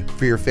food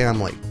for your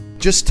family.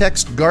 Just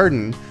text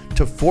GARDEN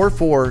to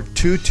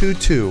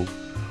 44222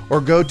 or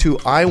go to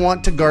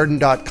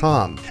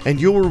iwanttogarden.com and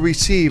you will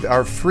receive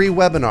our free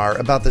webinar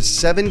about the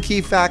 7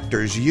 key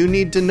factors you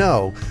need to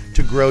know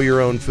to grow your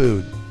own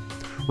food.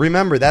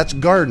 Remember, that's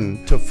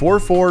GARDEN to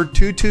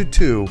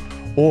 44222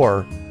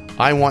 or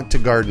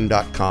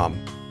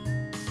iwanttogarden.com.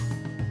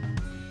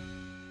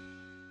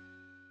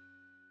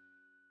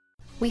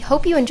 We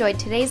hope you enjoyed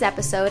today's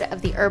episode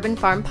of the Urban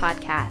Farm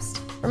Podcast.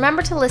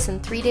 Remember to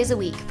listen 3 days a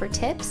week for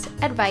tips,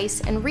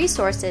 advice, and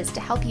resources to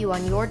help you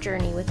on your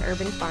journey with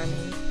urban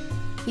farming.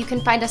 You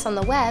can find us on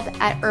the web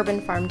at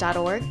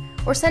urbanfarm.org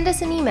or send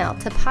us an email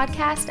to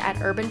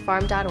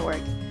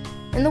podcast@urbanfarm.org.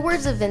 In the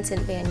words of Vincent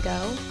van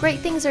Gogh, great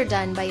things are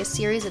done by a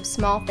series of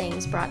small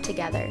things brought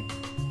together.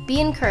 Be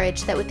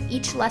encouraged that with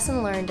each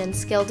lesson learned and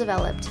skill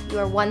developed, you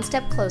are one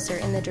step closer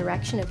in the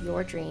direction of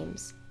your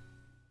dreams.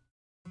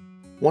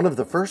 One of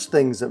the first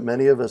things that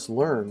many of us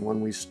learn when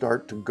we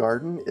start to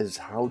garden is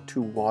how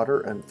to water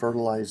and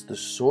fertilize the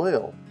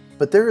soil.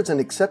 But there is an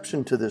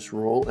exception to this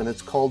rule, and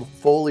it's called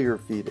foliar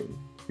feeding.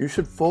 You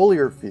should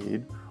foliar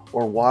feed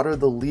or water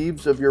the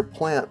leaves of your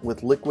plant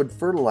with liquid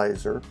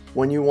fertilizer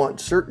when you want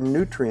certain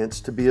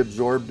nutrients to be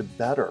absorbed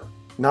better.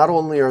 Not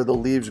only are the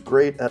leaves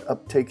great at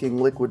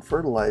uptaking liquid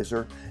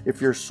fertilizer, if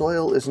your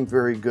soil isn't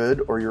very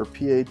good or your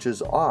pH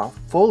is off,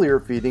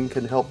 foliar feeding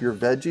can help your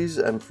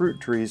veggies and fruit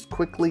trees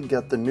quickly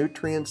get the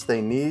nutrients they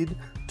need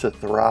to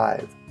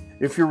thrive.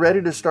 If you're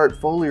ready to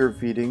start foliar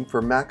feeding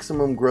for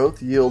maximum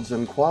growth, yields,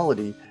 and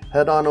quality,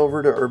 head on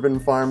over to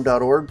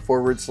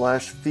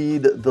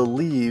urbanfarm.org/feed the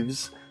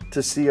leaves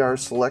to see our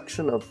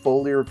selection of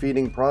foliar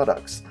feeding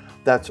products.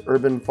 That's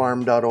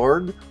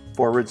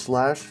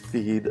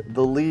urbanfarm.org/feed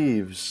the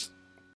leaves.